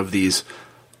rejection of these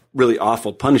really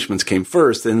awful punishments came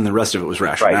first, and the rest of it was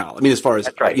rationale. Right. I mean, as far as,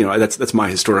 you know, that's my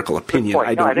historical opinion.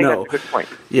 I don't know. That's a good point.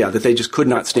 Yeah, that they just could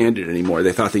not stand it anymore.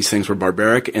 They thought these things were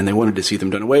barbaric, and they wanted to see them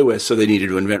done away with, so they needed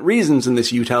to invent reasons, and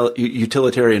this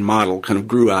utilitarian model kind of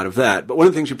grew out of that. But one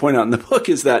of the things you point out in the book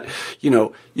is that, you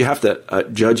know, you have to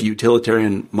judge a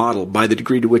utilitarian model by the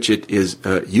degree to which it is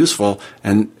useful,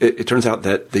 and it turns out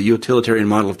that the utilitarian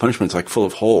model of punishment is like full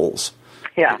of holes.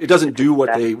 Yeah. It doesn't do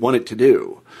what they want it to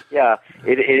do. Yeah,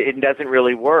 it doesn't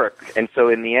really work. And so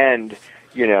in the end,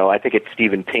 you know, I think it's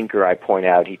Steven Pinker I point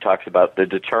out, he talks about the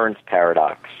deterrence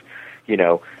paradox. You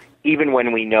know, even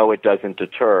when we know it doesn't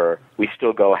deter, we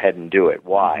still go ahead and do it.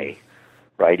 Why?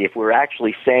 Right? If we're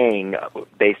actually saying,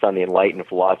 based on the enlightened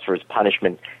philosophers,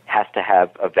 punishment has to have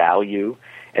a value,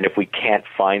 and if we can't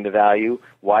find the value,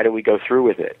 why do we go through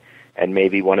with it? And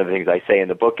maybe one of the things I say in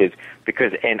the book is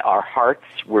because in our hearts,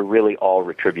 we're really all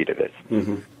retributivists.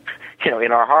 Mm-hmm. You know,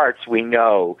 in our hearts, we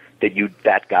know that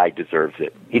that guy deserves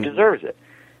it. He deserves it.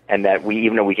 And that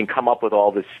even though we can come up with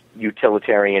all this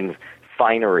utilitarian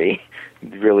finery,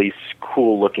 really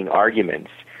cool-looking arguments,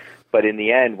 but in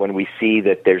the end, when we see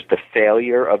that there's the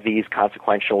failure of these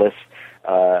consequentialist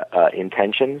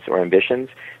intentions or ambitions,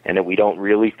 and that we don't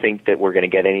really think that we're going to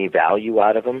get any value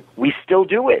out of them, we still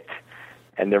do it.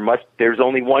 And there's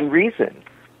only one reason.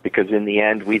 Because in the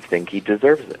end, we think he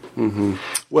deserves it. Mm-hmm.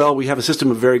 Well, we have a system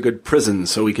of very good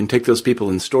prisons, so we can take those people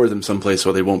and store them someplace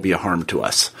so they won't be a harm to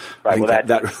us. Right. I think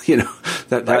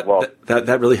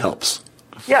that really helps.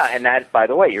 Yeah, and that, by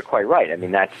the way, you're quite right. I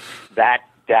mean, that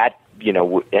you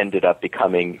know ended up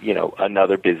becoming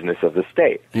another business of the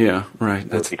state. Yeah, right.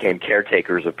 So it became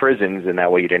caretakers of prisons, and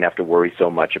that way you didn't have to worry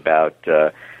so much about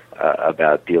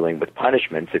dealing with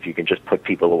punishments if you can just put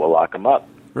people who will lock them up.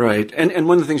 Right. And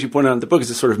one of the things you point out in the book is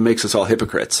it sort of makes us all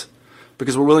hypocrites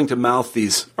because we're willing to mouth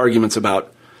these arguments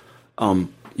about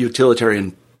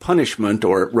utilitarian punishment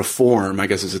or reform, I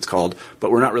guess as it's called,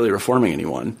 but we're not really reforming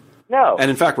anyone. No.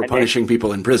 And in fact, we're punishing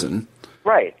people in prison.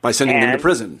 Right. By sending them to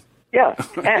prison. Yeah.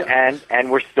 And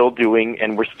we're still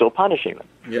punishing them.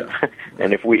 Yeah.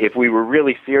 And if we were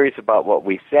really serious about what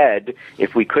we said,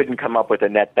 if we couldn't come up with a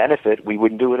net benefit, we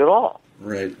wouldn't do it at all.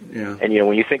 Right, yeah. And,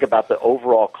 when you think about the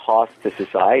overall cost to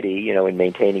society, in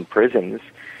maintaining prisons,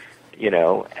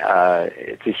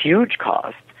 it's a huge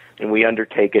cost. And we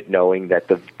undertake it knowing that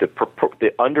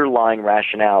the underlying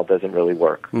rationale doesn't really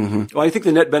work. Mm-hmm. Well, I think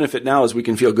the net benefit now is we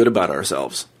can feel good about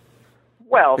ourselves.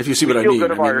 Well, if you see what I feel mean. good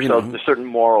about ourselves, a certain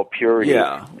moral purity,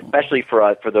 especially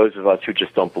for those of us who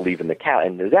just don't believe in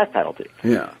the death penalty.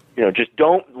 Yeah. Just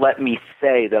don't let me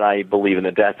say that I believe in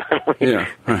the death penalty. Yeah,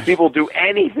 right. People do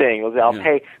anything. I'll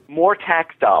pay more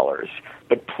tax dollars,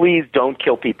 but please don't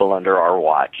kill people under our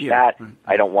watch. Yeah, that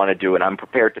I don't want to do, and I'm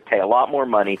prepared to pay a lot more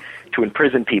money to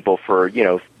imprison people for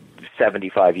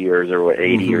 75 years or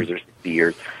 80 years or 60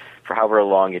 years, for however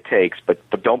long it takes. But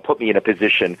don't put me in a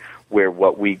position where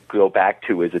what we go back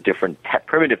to is a different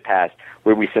primitive past,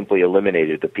 where we simply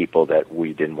eliminated the people that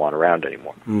we didn't want around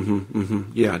anymore. Mm-hmm, mm-hmm.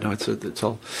 Yeah, no, it's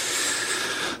all.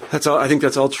 That's all. I think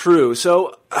that's all true.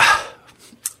 So,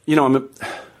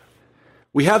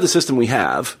 we have the system we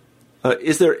have.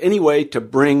 Is there any way to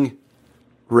bring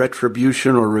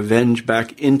retribution or revenge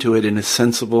back into it in a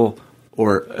sensible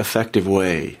or effective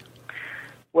way?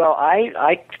 Well,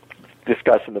 I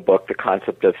discuss in the book the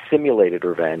concept of simulated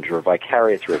revenge or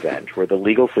vicarious revenge, where the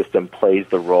legal system plays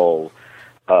the role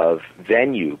of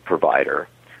venue provider,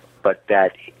 but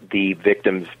that the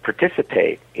victims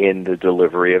participate in the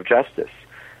delivery of justice.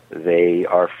 They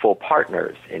are full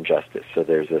partners in justice. So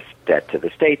there's a debt to the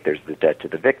state, there's the debt to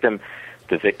the victim.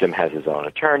 The victim has his own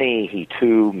attorney. He,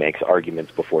 too, makes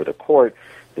arguments before the court.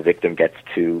 The victim gets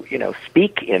to,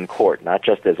 speak in court, not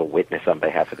just as a witness on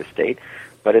behalf of the state,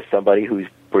 but as somebody who's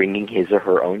bringing his or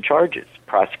her own charges,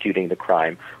 prosecuting the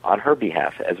crime on her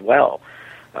behalf as well.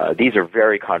 These are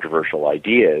very controversial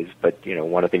ideas, but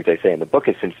one of the things I say in the book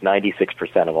is since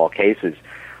 96% of all cases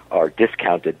are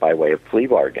discounted by way of plea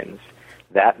bargains,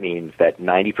 that means that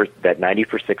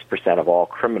 96% of all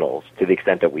criminals, to the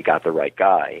extent that we got the right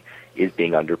guy, is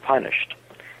being underpunished.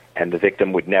 And the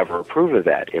victim would never approve of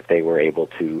that. If they were able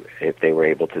to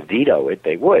veto it,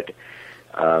 they would.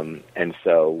 And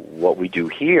so what we do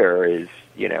here is,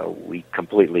 we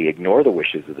completely ignore the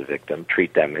wishes of the victim,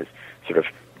 treat them as sort of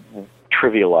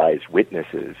trivialized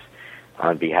witnesses,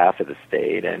 on behalf of the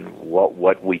state. And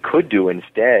what we could do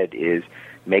instead is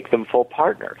make them full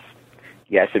partners.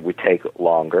 Yes, it would take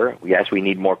longer. Yes, we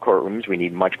need more courtrooms. We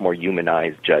need much more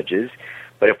humanized judges.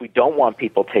 But if we don't want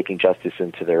people taking justice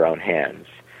into their own hands,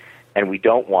 and we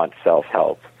don't want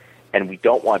self-help, and we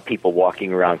don't want people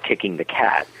walking around kicking the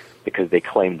cat because they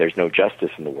claim there's no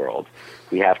justice in the world,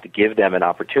 we have to give them an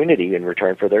opportunity in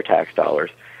return for their tax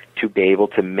dollars to be able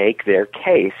to make their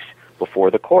case before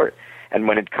the court. And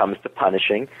when it comes to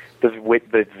punishing, the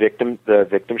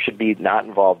victim should be not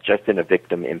involved just in a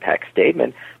victim impact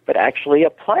statement, but actually a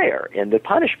player in the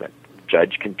punishment. The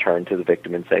judge can turn to the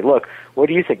victim and say, look, what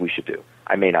do you think we should do?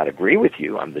 I may not agree with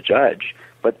you, I'm the judge,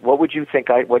 but what do you think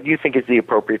is the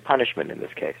appropriate punishment in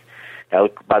this case? Now,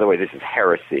 by the way, this is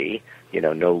heresy.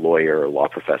 No lawyer or law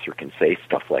professor can say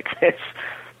stuff like this.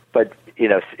 But,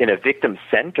 in a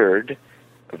victim-centered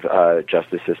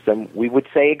justice system, we would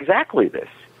say exactly this.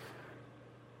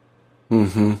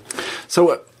 Mm-hmm.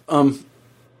 So,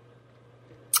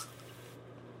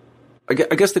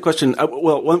 I guess the question,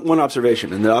 one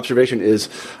observation, and the observation is,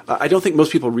 I don't think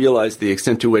most people realize the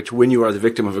extent to which, when you are the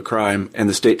victim of a crime and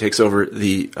the state takes over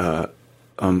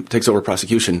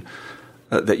prosecution,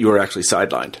 that you are actually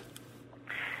sidelined.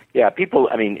 Yeah, people,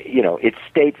 it's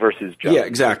state versus judge. Yeah,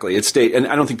 exactly. It's state, and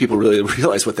I don't think people really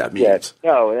realize what that means. Yes.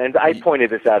 No, and I pointed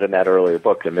this out in that earlier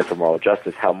book, The Myth of Moral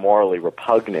Justice, how morally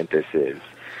repugnant this is.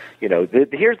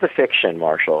 Here's the fiction,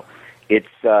 Marshall. It's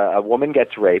a woman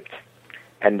gets raped,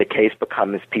 and the case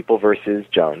becomes People versus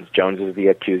Jones. Jones is the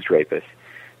accused rapist.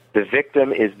 The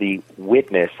victim is the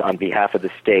witness on behalf of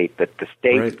the state that the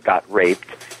state got raped,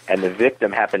 and the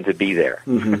victim happened to be there.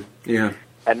 Mm-hmm. Yeah.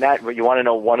 And that, you want to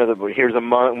know here's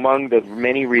among the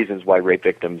many reasons why rape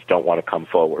victims don't want to come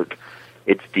forward.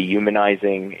 It's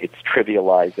dehumanizing, it's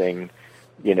trivializing,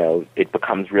 it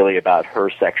becomes really about her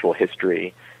sexual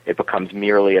history. It becomes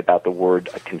merely about the word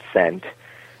consent.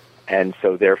 And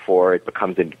so therefore it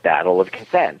becomes a battle of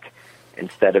consent.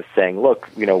 Instead of saying, look,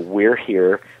 we're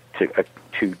here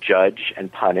to judge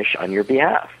and punish on your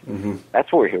behalf. Mm-hmm.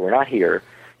 That's what we're here. We're not here.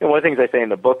 One of the things I say in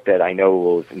the book that I know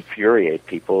will infuriate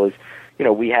people is,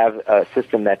 we have a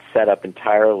system that's set up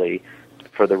entirely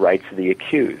for the rights of the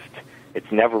accused.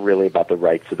 It's never really about the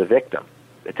rights of the victim.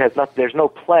 There's no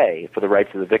play for the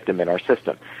rights of the victim in our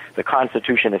system. The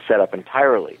Constitution is set up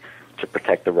entirely to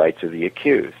protect the rights of the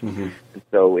accused. Mm-hmm. And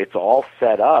so it's all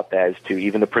set up as to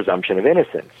even the presumption of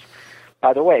innocence.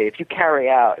 By the way, if you carry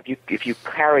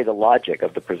the logic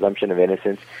of the presumption of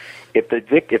innocence, if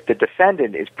the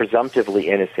defendant is presumptively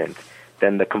innocent,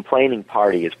 then the complaining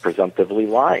party is presumptively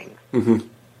lying. Mm-hmm.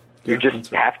 You just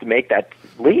have to make that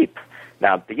leap.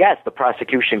 Now, yes, the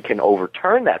prosecution can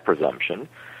overturn that presumption,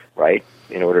 right,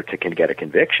 in order to get a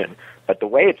conviction. But the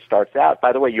way it starts out,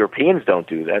 by the way, Europeans don't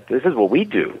do that. This is what we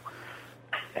do.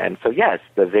 And so, yes,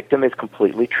 the victim is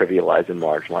completely trivialized and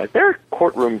marginalized. There are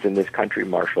courtrooms in this country,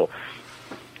 Marshall,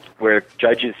 where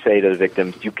judges say to the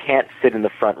victims, you can't sit in the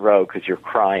front row because you're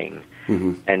crying.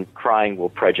 Mm-hmm. And crying will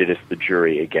prejudice the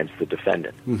jury against the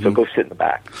defendant. Mm-hmm. So go sit in the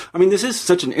back. This is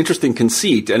such an interesting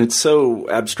conceit, and it's so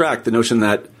abstract, the notion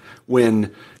that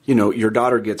when, your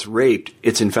daughter gets raped,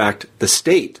 it's in fact the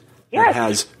state that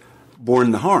has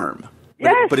borne the harm.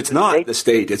 But it's not the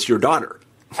state, it's your daughter.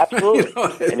 Absolutely.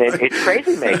 And it's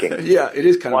crazy making. Yeah, it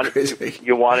is kind of crazy.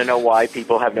 You want to know why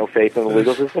people have no faith in the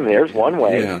legal system? There's one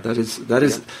way. Yeah, that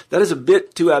is a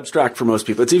bit too abstract for most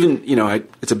people. It's even,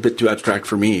 it's a bit too abstract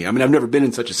for me. I've never been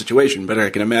in such a situation, but I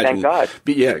can imagine. Thank God.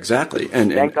 Yeah, exactly.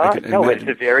 Thank God. No, it's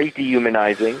a very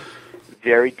dehumanizing,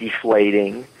 very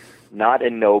deflating, not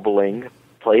ennobling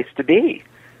place to be.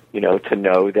 To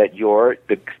know that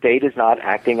the state is not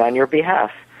acting on your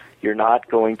behalf. They're not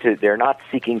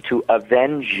seeking to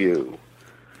avenge you.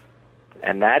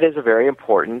 And that is a very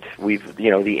important,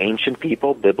 the ancient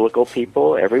people, biblical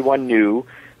people, everyone knew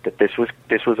that this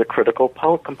was a critical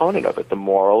component of it, the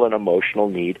moral and emotional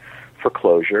need for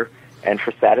closure and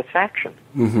for satisfaction.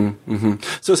 Mm-hmm, mm-hmm.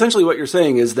 So essentially what you're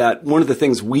saying is that one of the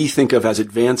things we think of as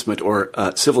advancement or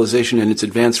civilization in its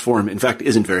advanced form, in fact,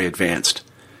 isn't very advanced.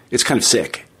 It's kind of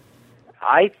sick.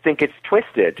 I think it's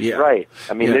twisted, right?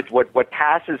 It's what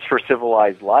passes for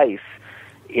civilized life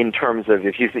in terms of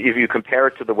if you compare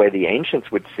it to the way the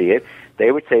ancients would see it,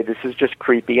 they would say this is just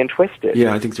creepy and twisted.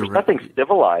 Yeah, I think there's nothing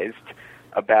civilized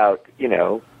about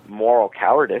moral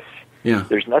cowardice. Yeah,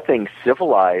 there's nothing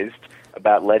civilized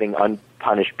about letting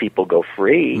unpunished people go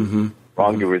free. Mm-hmm.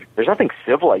 Wrongdoers. There's nothing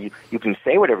civilized. You can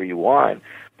say whatever you want,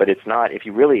 but it's not. If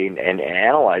you really and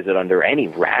analyze it under any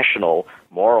rational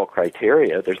moral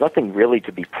criteria, there's nothing really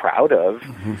to be proud of.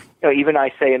 Mm-hmm. Even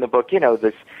I say in the book,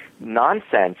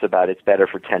 nonsense about it's better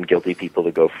for 10 guilty people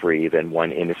to go free than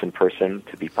one innocent person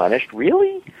to be punished.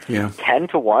 Really? Yeah. 10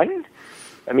 to 1?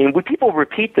 I mean, people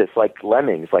repeat this like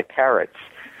lemmings, like parrots,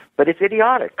 but it's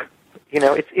idiotic.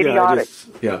 It's idiotic.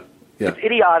 Yeah. It's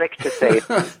idiotic to say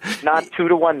not 2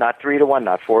 to 1, not 3 to 1,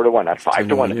 not 4 to 1, not 5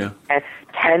 to 1, yeah. and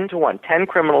 10 to 1. 10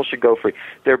 criminals should go free.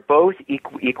 They're both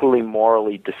equally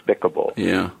morally despicable.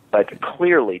 Yeah. But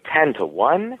clearly 10 to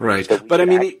 1? Right. That we but I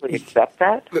mean, actually accept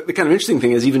that? The kind of interesting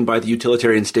thing is even by the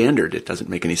utilitarian standard, it doesn't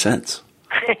make any sense.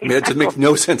 I mean, it just makes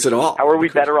no sense at all. How are we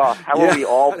better off? How are we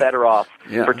all better off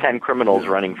Yeah. for 10 criminals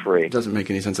running free? It doesn't make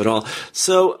any sense at all.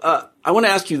 So I want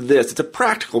to ask you this. It's a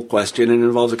practical question, and it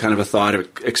involves a kind of a thought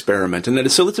experiment. And that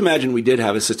is, so let's imagine we did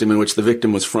have a system in which the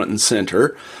victim was front and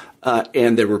center,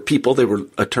 and there were people, they were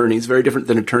attorneys, very different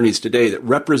than attorneys today, that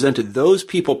represented those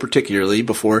people particularly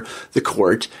before the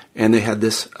court, and they had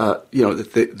this,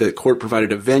 the court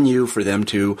provided a venue for them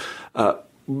to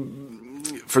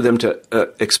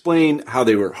explain how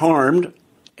they were harmed,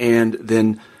 and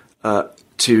then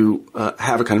to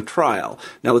have a kind of trial.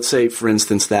 Now, let's say, for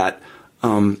instance, that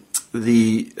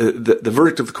the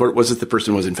verdict of the court was that the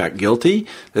person was in fact guilty,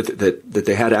 that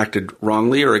they had acted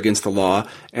wrongly or against the law,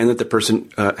 and that the person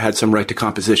had some right to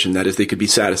composition. That is, they could be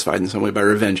satisfied in some way by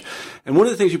revenge. And one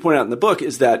of the things you point out in the book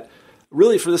is that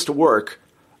really, for this to work,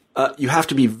 you have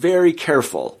to be very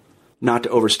careful not to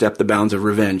overstep the bounds of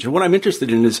revenge. And what I'm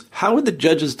interested in is, how would the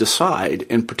judges decide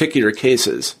in particular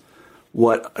cases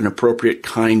what an appropriate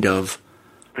kind of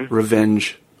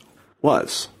revenge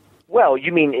was? Well,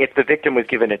 you mean if the victim was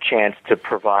given a chance to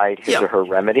provide his or her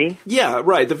remedy? Yeah,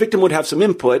 right. The victim would have some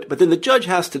input, but then the judge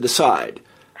has to decide.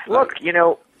 Look,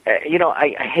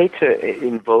 I hate to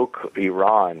invoke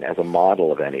Iran as a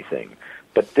model of anything,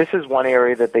 but this is one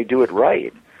area that they do it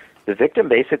right. The victim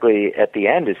basically, at the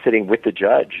end, is sitting with the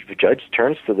judge. The judge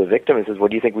turns to the victim and says, what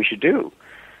do you think we should do?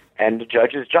 And the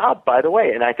judge's job, by the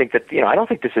way, and I think that, I don't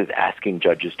think this is asking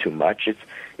judges too much.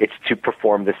 It's to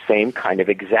perform the same kind of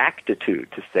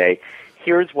exactitude, to say,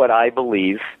 here's what I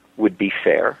believe would be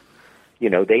fair.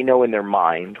 They know in their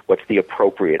mind what's the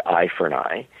appropriate eye for an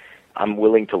eye. I'm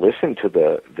willing to listen to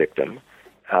the victim,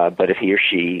 but if he or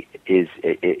she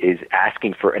is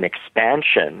asking for an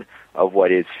expansion of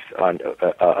what is of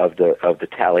the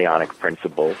Talionic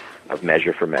principle of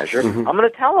measure for measure, I'm going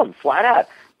to tell them flat out,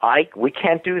 we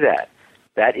can't do that.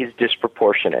 That is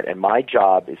disproportionate, and my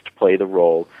job is to play the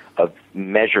role of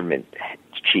measurement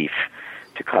chief,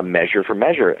 to come measure for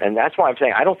measure. And that's why I'm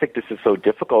saying I don't think this is so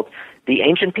difficult. The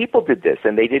ancient people did this,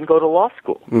 and they didn't go to law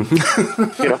school.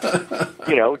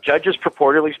 Judges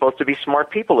purportedly supposed to be smart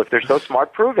people. If they're so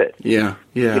smart, prove it. Yeah.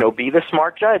 Be the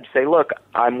smart judge. Say, look,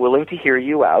 I'm willing to hear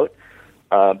you out,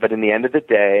 but in the end of the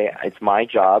day, it's my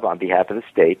job on behalf of the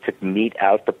state to mete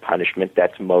out the punishment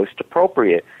that's most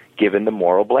appropriate given the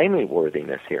moral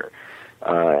blameworthiness here.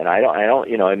 And I don't,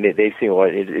 they've seen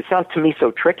it's not to me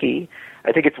so tricky.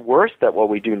 I think it's worse that what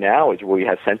we do now is where we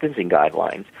have sentencing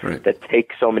guidelines that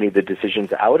take so many of the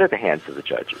decisions out of the hands of the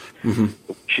judges. We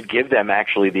should give them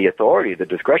actually the authority, the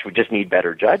discretion. We just need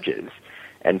better judges,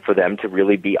 and for them to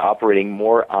really be operating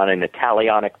more on an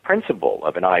Italianic principle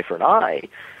of an eye for an eye,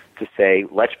 to say,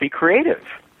 let's be creative.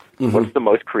 What's the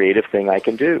most creative thing I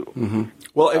can do?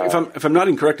 Well, if I'm not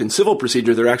incorrect, in civil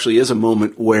procedure, there actually is a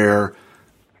moment where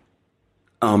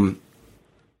an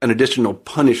additional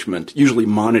punishment, usually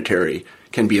monetary,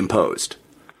 can be imposed.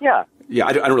 Yeah. Yeah,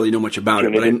 I don't really know much about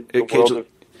it, but occasionally.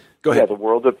 Go ahead. Yeah,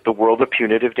 the world of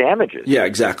punitive damages. Yeah,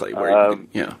 exactly. And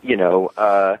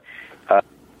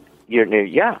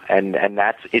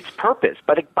that's its purpose.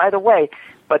 But by the way,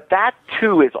 that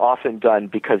too is often done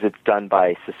because it's done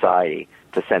by society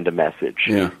to send a message.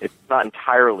 Yeah. It's not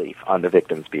entirely on the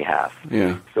victim's behalf.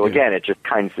 Yeah. So again, it just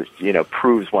kind of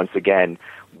proves once again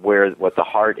what the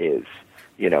heart is.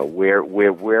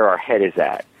 Where our head is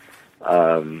at.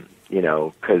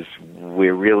 Because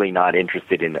we're really not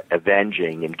interested in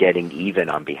avenging and getting even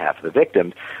on behalf of the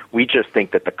victims. We just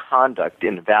think that the conduct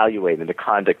in evaluating the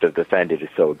conduct of the defendant is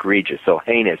so egregious, so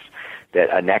heinous, that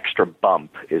an extra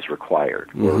bump is required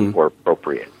or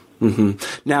appropriate.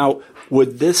 Now,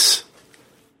 would this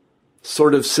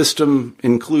sort of system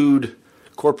include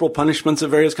corporal punishments of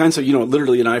various kinds? So,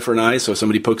 literally an eye for an eye. So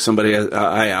somebody pokes somebody's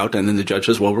eye out, and then the judge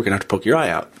says, well, we're going to have to poke your eye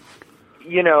out.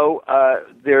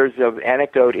 There's an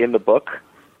anecdote in the book,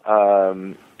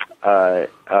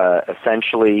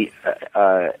 essentially,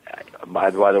 by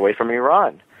the way, from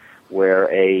Iran, where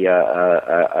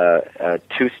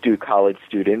two college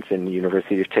students in the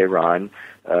University of Tehran,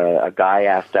 a guy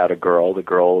asked out a girl. The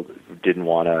girl didn't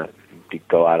want to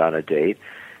go out on a date.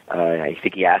 I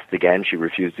think he asked again. She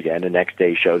refused again. The next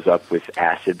day he shows up with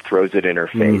acid, throws it in her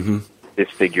face.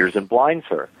 disfigures and blinds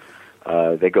her.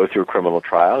 They go through a criminal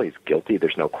trial. He's guilty.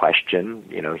 There's no question.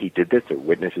 He did this. There are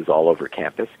witnesses all over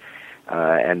campus.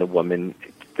 And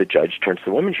the judge turns to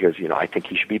the woman. She goes, I think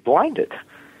he should be blinded.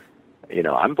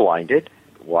 I'm blinded.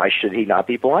 Why should he not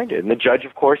be blinded? And the judge,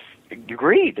 of course,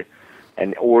 agreed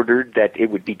and ordered that it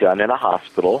would be done in a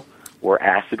hospital where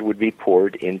acid would be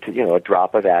poured into, a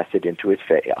drop of acid into his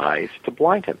eyes to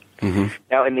blind him. Mm-hmm.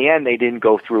 Now, in the end, they didn't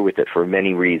go through with it for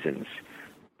many reasons.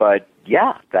 But,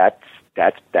 yeah, that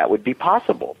would be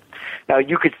possible. Now,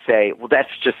 you could say, well, that's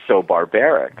just so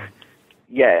barbaric.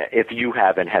 Yeah, if you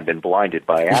had been blinded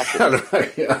by acid,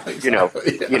 yeah,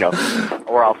 exactly.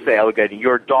 Or I'll say,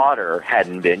 your daughter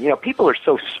hadn't been. People are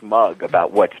so smug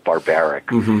about what's barbaric.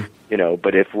 Mm-hmm.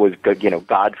 But if it was,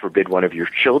 God forbid, one of your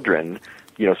children,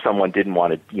 someone didn't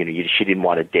want to, she didn't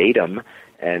want to date him,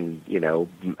 and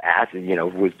acid,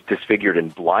 was disfigured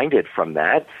and blinded from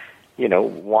that.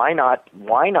 Why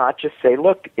not just say,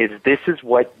 look, this is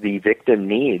what the victim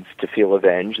needs to feel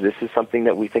avenged. This is something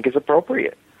that we think is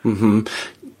appropriate. Mm-hmm.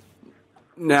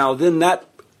 Now, then that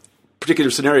particular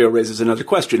scenario raises another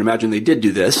question. Imagine they did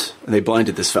do this, and they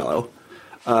blinded this fellow,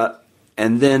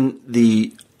 and then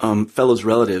the fellow's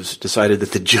relatives decided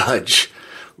that the judge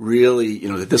really,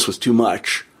 that this was too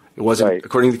much. It wasn't, right.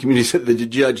 According to the community, said that the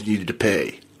judge needed to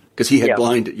pay because he had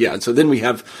blinded. Yeah, and so then we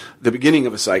have the beginning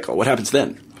of a cycle. What happens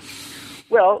then?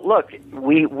 Well, look,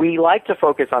 we like to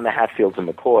focus on the Hatfields and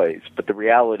McCoys, but the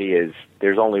reality is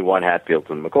there's only one Hatfields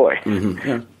and McCoy. Mm-hmm.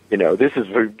 Yeah.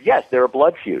 Yes, there are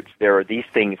blood feuds. These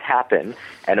things happen,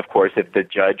 and of course, if the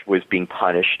judge was being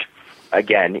punished,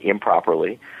 again,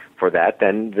 improperly for that,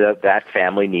 then that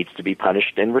family needs to be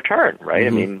punished in return, right?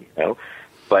 Mm-hmm.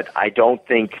 But I don't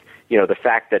think, the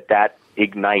fact that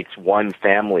ignites one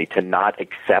family to not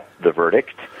accept the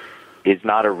verdict is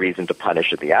not a reason to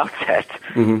punish at the outset.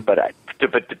 Mm-hmm. But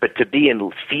to be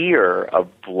in fear of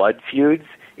blood feuds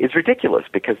is ridiculous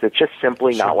because it's just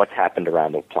simply not what's happened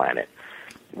around the planet.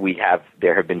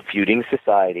 There have been feuding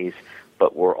societies,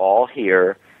 but we're all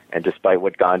here, and despite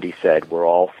what Gandhi said, we're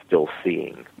all still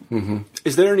seeing. Mm-hmm.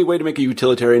 Is there any way to make a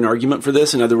utilitarian argument for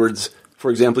this? In other words, for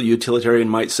example, a utilitarian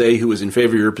might say, who is in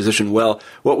favor of your position, well,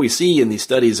 what we see in these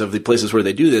studies of the places where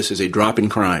they do this is a drop in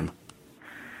crime.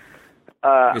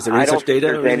 Is there any such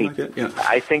data?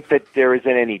 I think that there isn't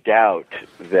any doubt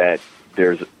that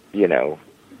there's,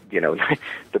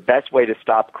 the best way to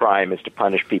stop crime is to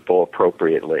punish people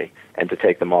appropriately and to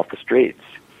take them off the streets.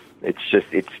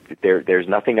 There's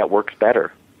nothing that works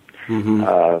better.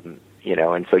 Mm-hmm.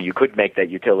 And so you could make that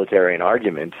utilitarian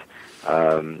argument,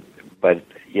 but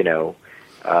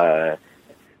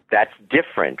that's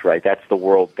different, right? That's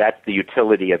the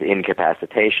utility of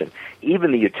incapacitation.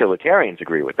 Even the utilitarians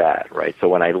agree with that, right? So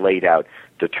when I laid out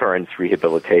deterrence,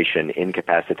 rehabilitation,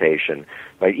 incapacitation,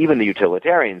 right, even the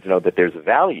utilitarians know that there's a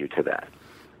value to that.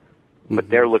 Mm-hmm. But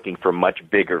they're looking for much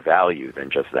bigger value than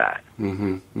just that.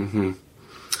 Mm-hmm. Mm-hmm.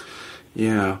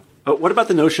 Yeah. What about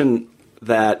the notion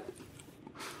that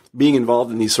being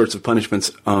involved in these sorts of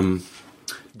punishments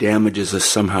damages us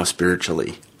somehow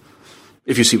spiritually?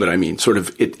 If you see what I mean, sort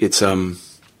of, it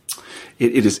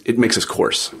makes us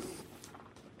coarse.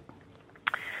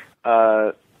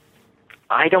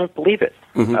 I don't believe it.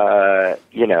 Mm-hmm.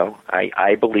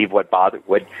 I believe what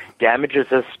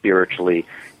damages us spiritually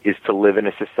is to live in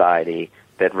a society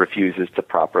that refuses to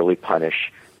properly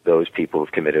punish those people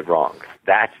who've committed wrongs.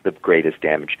 That's the greatest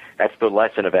damage. That's the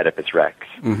lesson of Oedipus Rex.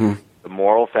 Mm-hmm. The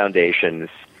moral foundations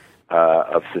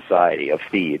of society, of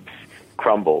Thebes,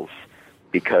 crumbles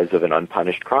because of an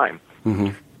unpunished crime. Mm-hmm.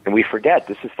 And we forget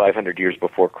this is 500 years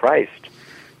before Christ.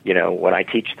 When I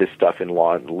teach this stuff in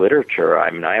law and literature,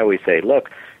 I always say, look,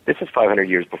 this is 500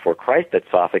 years before Christ that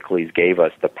Sophocles gave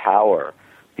us the power,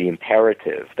 the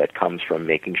imperative that comes from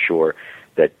making sure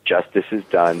that justice is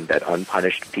done, that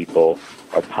unpunished people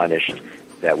are punished,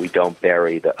 that we don't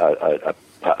bury the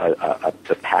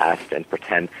past and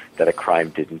pretend that a crime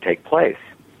didn't take place.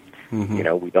 Mm-hmm.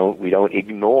 We don't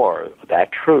ignore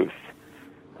that truth.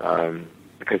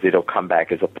 Because it'll come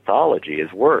back as a pathology,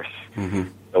 as worse. Mm-hmm.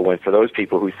 So for those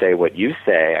people who say what you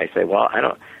say, I say, well,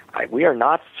 we are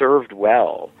not served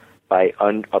well by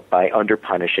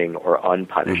under-punishing or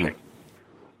unpunishing.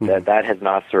 Mm-hmm. That has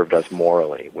not served us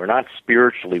morally. We're not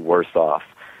spiritually worse off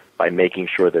by making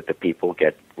sure that the people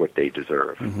get what they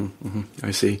deserve. Mm-hmm. Mm-hmm.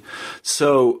 I see.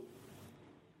 So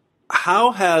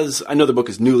I know the book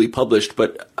is newly published,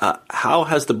 but how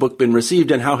has the book been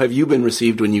received, and how have you been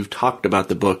received when you've talked about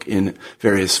the book in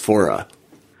various fora?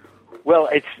 Well,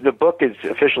 the book is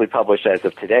officially published as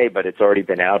of today, but it's already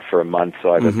been out for a month,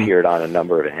 so I've mm-hmm. appeared on a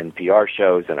number of NPR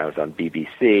shows, and I was on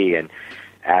BBC, and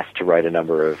asked to write a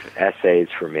number of essays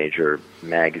for major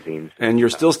magazines. And you're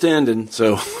still standing,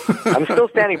 so... I'm still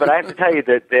standing, but I have to tell you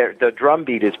that the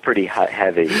drumbeat is pretty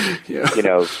heavy. Yeah. You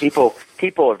know, people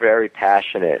are very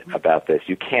passionate about this.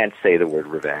 You can't say the word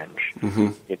revenge. Mm-hmm.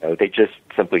 You know, they just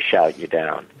simply shout you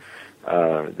down.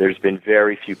 There's been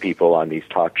very few people on these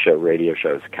talk show, radio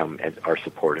shows come and are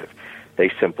supportive.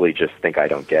 They simply just think I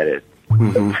don't get it.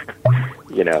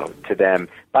 Mm-hmm. You know, to them.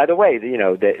 By the way, you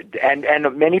know,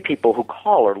 and many people who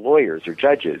call are lawyers or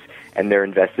judges, and they're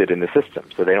invested in the system,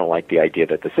 so they don't like the idea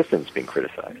that the system's being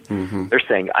criticized. Mm-hmm. They're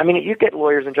saying, I mean, you get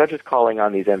lawyers and judges calling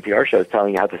on these NPR shows,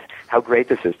 telling you how great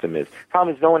the system is.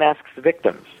 Problem is, no one asks the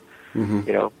victims. Mm-hmm.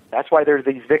 You know, that's why there's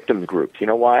these victim groups. You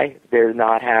know why? They're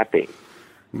not happy.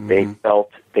 Mm-hmm.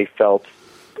 They felt,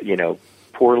 you know,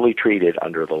 poorly treated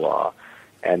under the law,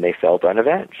 and they felt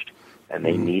unavenged. And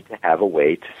they need to have a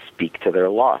way to speak to their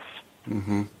loss.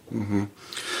 Mm-hmm. Mm-hmm.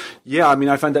 Yeah, I mean,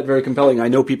 I find that very compelling. I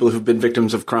know people who've been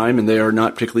victims of crime, and they are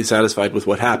not particularly satisfied with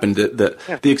what happened. The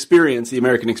experience, the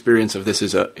American experience of this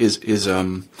is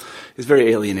very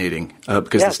alienating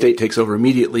because the state takes over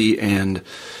immediately, and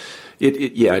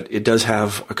it does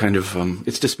have a kind of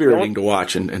it's dispiriting to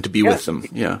watch and to be with them.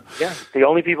 Yeah. The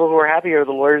only people who are happy are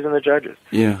the lawyers and the judges.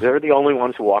 Yeah, they're the only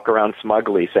ones who walk around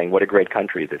smugly saying, "What a great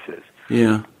country this is."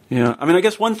 Yeah. Yeah, I mean, I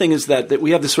guess one thing is that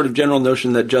we have this sort of general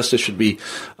notion that justice should be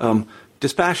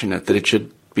dispassionate, that it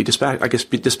should be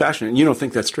dispassionate. And you don't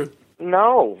think that's true?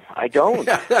 No, I don't.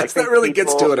 Yeah, that really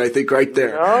gets to it, I think, right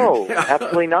there. No,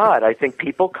 absolutely not. I think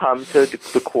people come to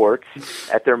the courts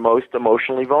at their most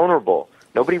emotionally vulnerable.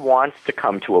 Nobody wants to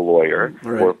come to a lawyer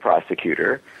or a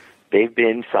prosecutor. They've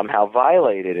been somehow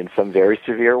violated in some very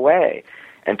severe way.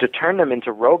 And to turn them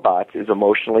into robots is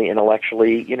emotionally,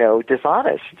 intellectually, you know,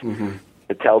 dishonest. Mm-hmm.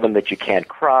 To tell them that you can't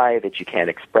cry, that you can't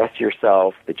express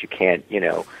yourself, that you can't, you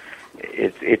know,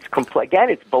 it's complex.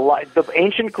 Again, the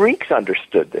ancient Greeks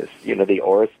understood this. You know, the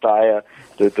Oresteia,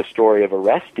 the story of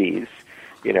Orestes.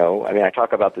 You know, I mean, I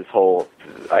talk about this whole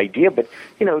idea, but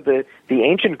you know, the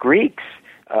ancient Greeks,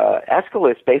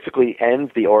 Aeschylus basically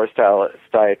ends the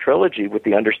Oresteia trilogy with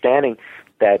the understanding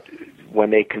that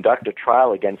when they conduct a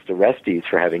trial against Orestes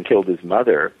for having killed his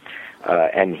mother.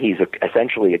 And he's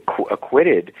essentially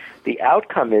acquitted. The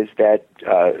outcome is that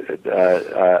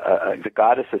the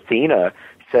goddess Athena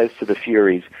says to the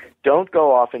Furies, "Don't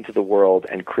go off into the world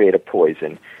and create a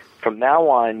poison. From now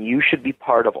on, you should be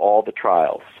part of all the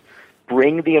trials.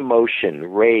 Bring the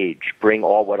emotion, rage, bring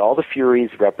what all the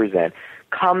Furies represent.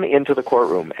 Come into the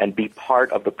courtroom and be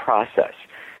part of the process."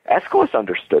 Aeschylus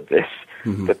understood this.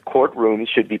 Mm-hmm. The courtrooms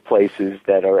should be places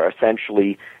that are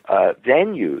essentially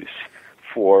venues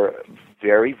for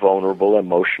very vulnerable,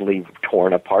 emotionally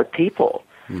torn apart people,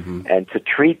 and to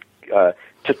treat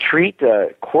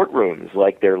courtrooms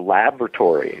like they're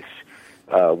laboratories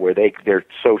where they're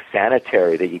so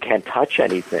sanitary that you can't touch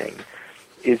anything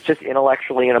is just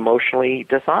intellectually and emotionally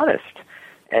dishonest,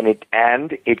 and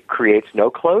it creates no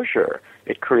closure.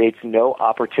 It creates no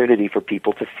opportunity for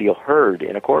people to feel heard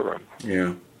in a courtroom.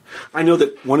 Yeah, I know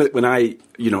that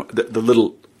the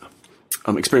little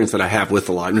experience that I have with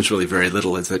the law, and it's really very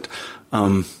little, is that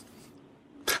one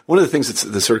of the things that's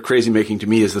the sort of crazy making to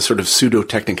me is the sort of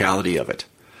pseudo-technicality of it.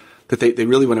 That they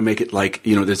really want to make it like,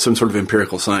 you know, there's some sort of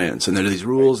empirical science, and there are these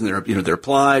rules, and they're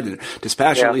applied, and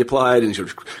dispassionately applied, and you sort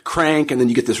of crank, and then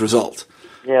you get this result.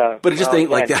 Yeah. But it just ain't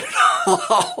like that at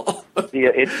all.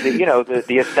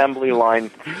 The assembly line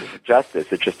of justice,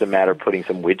 it's just a matter of putting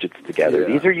some widgets together.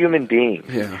 Yeah. These are human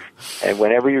beings. Yeah. And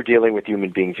whenever you're dealing with human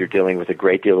beings, you're dealing with a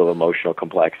great deal of emotional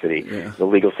complexity. Yeah. The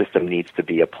legal system needs to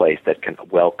be a place that can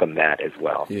welcome that as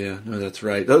well. Yeah, no, that's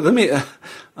right. Let me...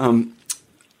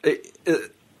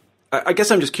 I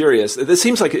guess I'm just curious. This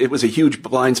seems like it was a huge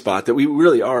blind spot, that we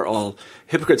really are all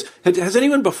hypocrites. Has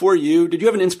anyone before you, did you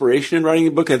have an inspiration in writing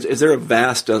a book? Is there a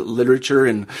vast literature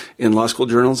in law school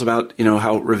journals about, you know,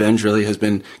 how revenge really has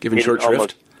been given short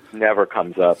shrift? Never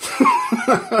comes up.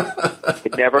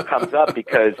 It never comes up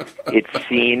because it's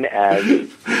seen as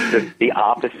the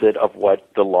opposite of what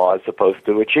the law is supposed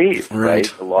to achieve, right?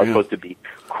 The law is supposed to be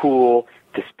cool,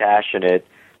 dispassionate,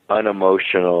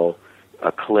 unemotional,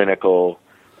 clinical,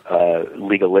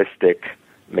 legalistic,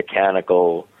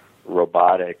 mechanical,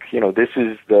 robotic. You know, this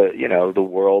is the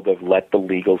world of let the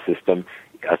legal system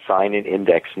assign an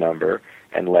index number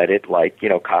and let it, like, you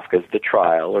know, Kafka's The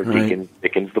Trial or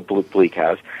Dickens' The Bleak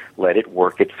House, let it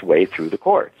work its way through the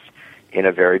courts in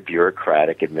a very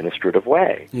bureaucratic, administrative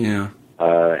way. Yeah.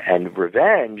 And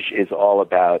revenge is all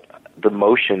about the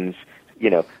emotions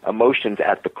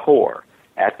at the core,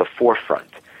 at the forefront.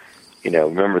 You know,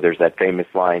 remember there's that famous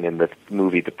line in the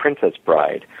movie The Princess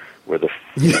Bride where the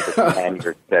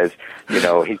Spaniard says,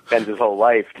 he spends his whole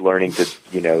life learning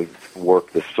to,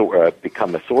 work the sword,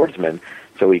 become a swordsman,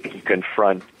 so he can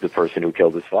confront the person who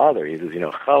killed his father. He says,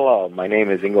 hello, my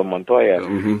name is Ingo Montoya,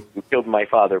 who killed my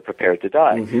father, prepared to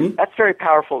die. That's very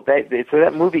powerful. So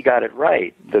that movie got it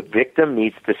right. The victim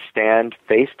needs to stand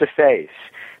face to face.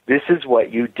 This is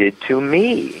what you did to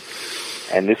me,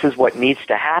 and this is what needs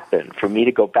to happen for me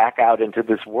to go back out into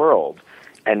this world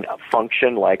and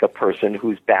function like a person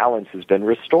whose balance has been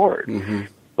restored.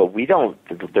 But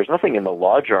there's nothing in the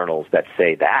law journals that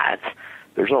say that.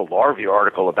 There's no law review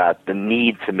article about the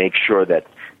need to make sure that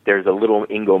there's a little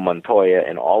Ingo Montoya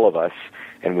in all of us,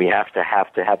 and we have to have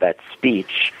that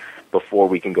speech before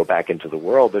we can go back into the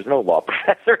world. There's no law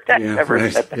professor that ever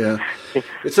said that. Yeah.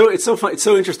 It's so fun, it's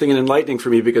so interesting and enlightening for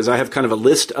me, because I have kind of a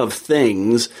list of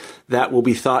things that will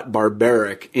be thought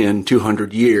barbaric in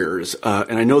 200 years.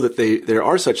 And I know that there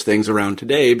are such things around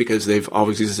today because they've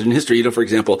always existed in history. For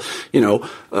example,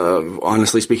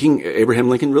 honestly speaking, Abraham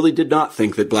Lincoln really did not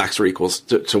think that blacks were equals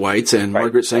to whites, and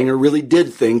Margaret Sanger really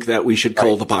did think that we should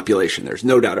cull the population. There's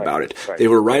no doubt about it. They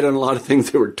were right on a lot of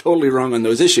things. They were totally wrong on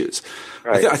those issues.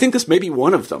 I think this may be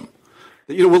one of them.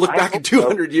 We'll look back in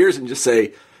 200 years and just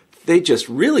say, they just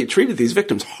really treated these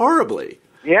victims horribly.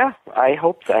 Yeah, I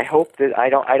hope that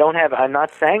I'm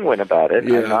not sanguine about it.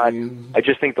 I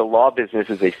just think the law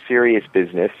business is a serious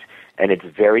business, and it's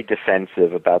very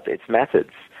defensive about its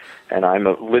methods. And I'm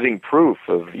a living proof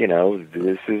of,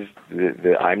 this is,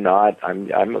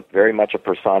 I'm very much a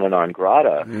persona non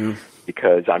grata.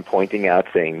 Because I'm pointing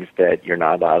out things that you're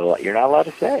not allowed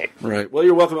to say. Right. Well,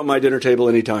 you're welcome at my dinner table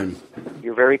anytime.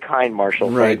 You're very kind, Marshall.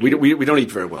 Right. We don't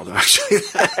eat very well, though, actually.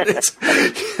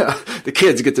 The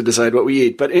kids get to decide what we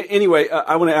eat. But anyway,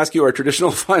 I want to ask you our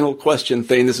traditional final question,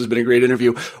 Thane. This has been a great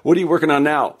interview. What are you working on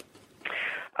now?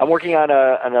 I'm working on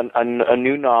a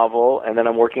new novel, and then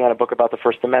I'm working on a book about the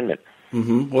First Amendment.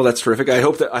 Well, that's terrific. I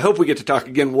hope we get to talk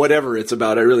again, whatever it's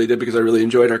about. I really did, because I really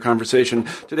enjoyed our conversation.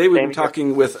 Today we've been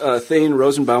talking with Thane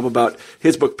Rosenbaum about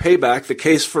his book, Payback, The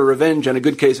Case for Revenge, and a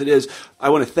good case it is. I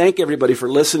want to thank everybody for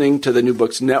listening to the New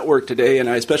Books Network today, and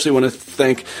I especially want to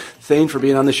thank Thane for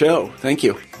being on the show. Thank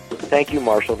you. Thank you,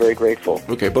 Marshall. Very grateful.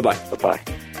 Okay, bye-bye.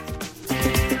 Bye-bye.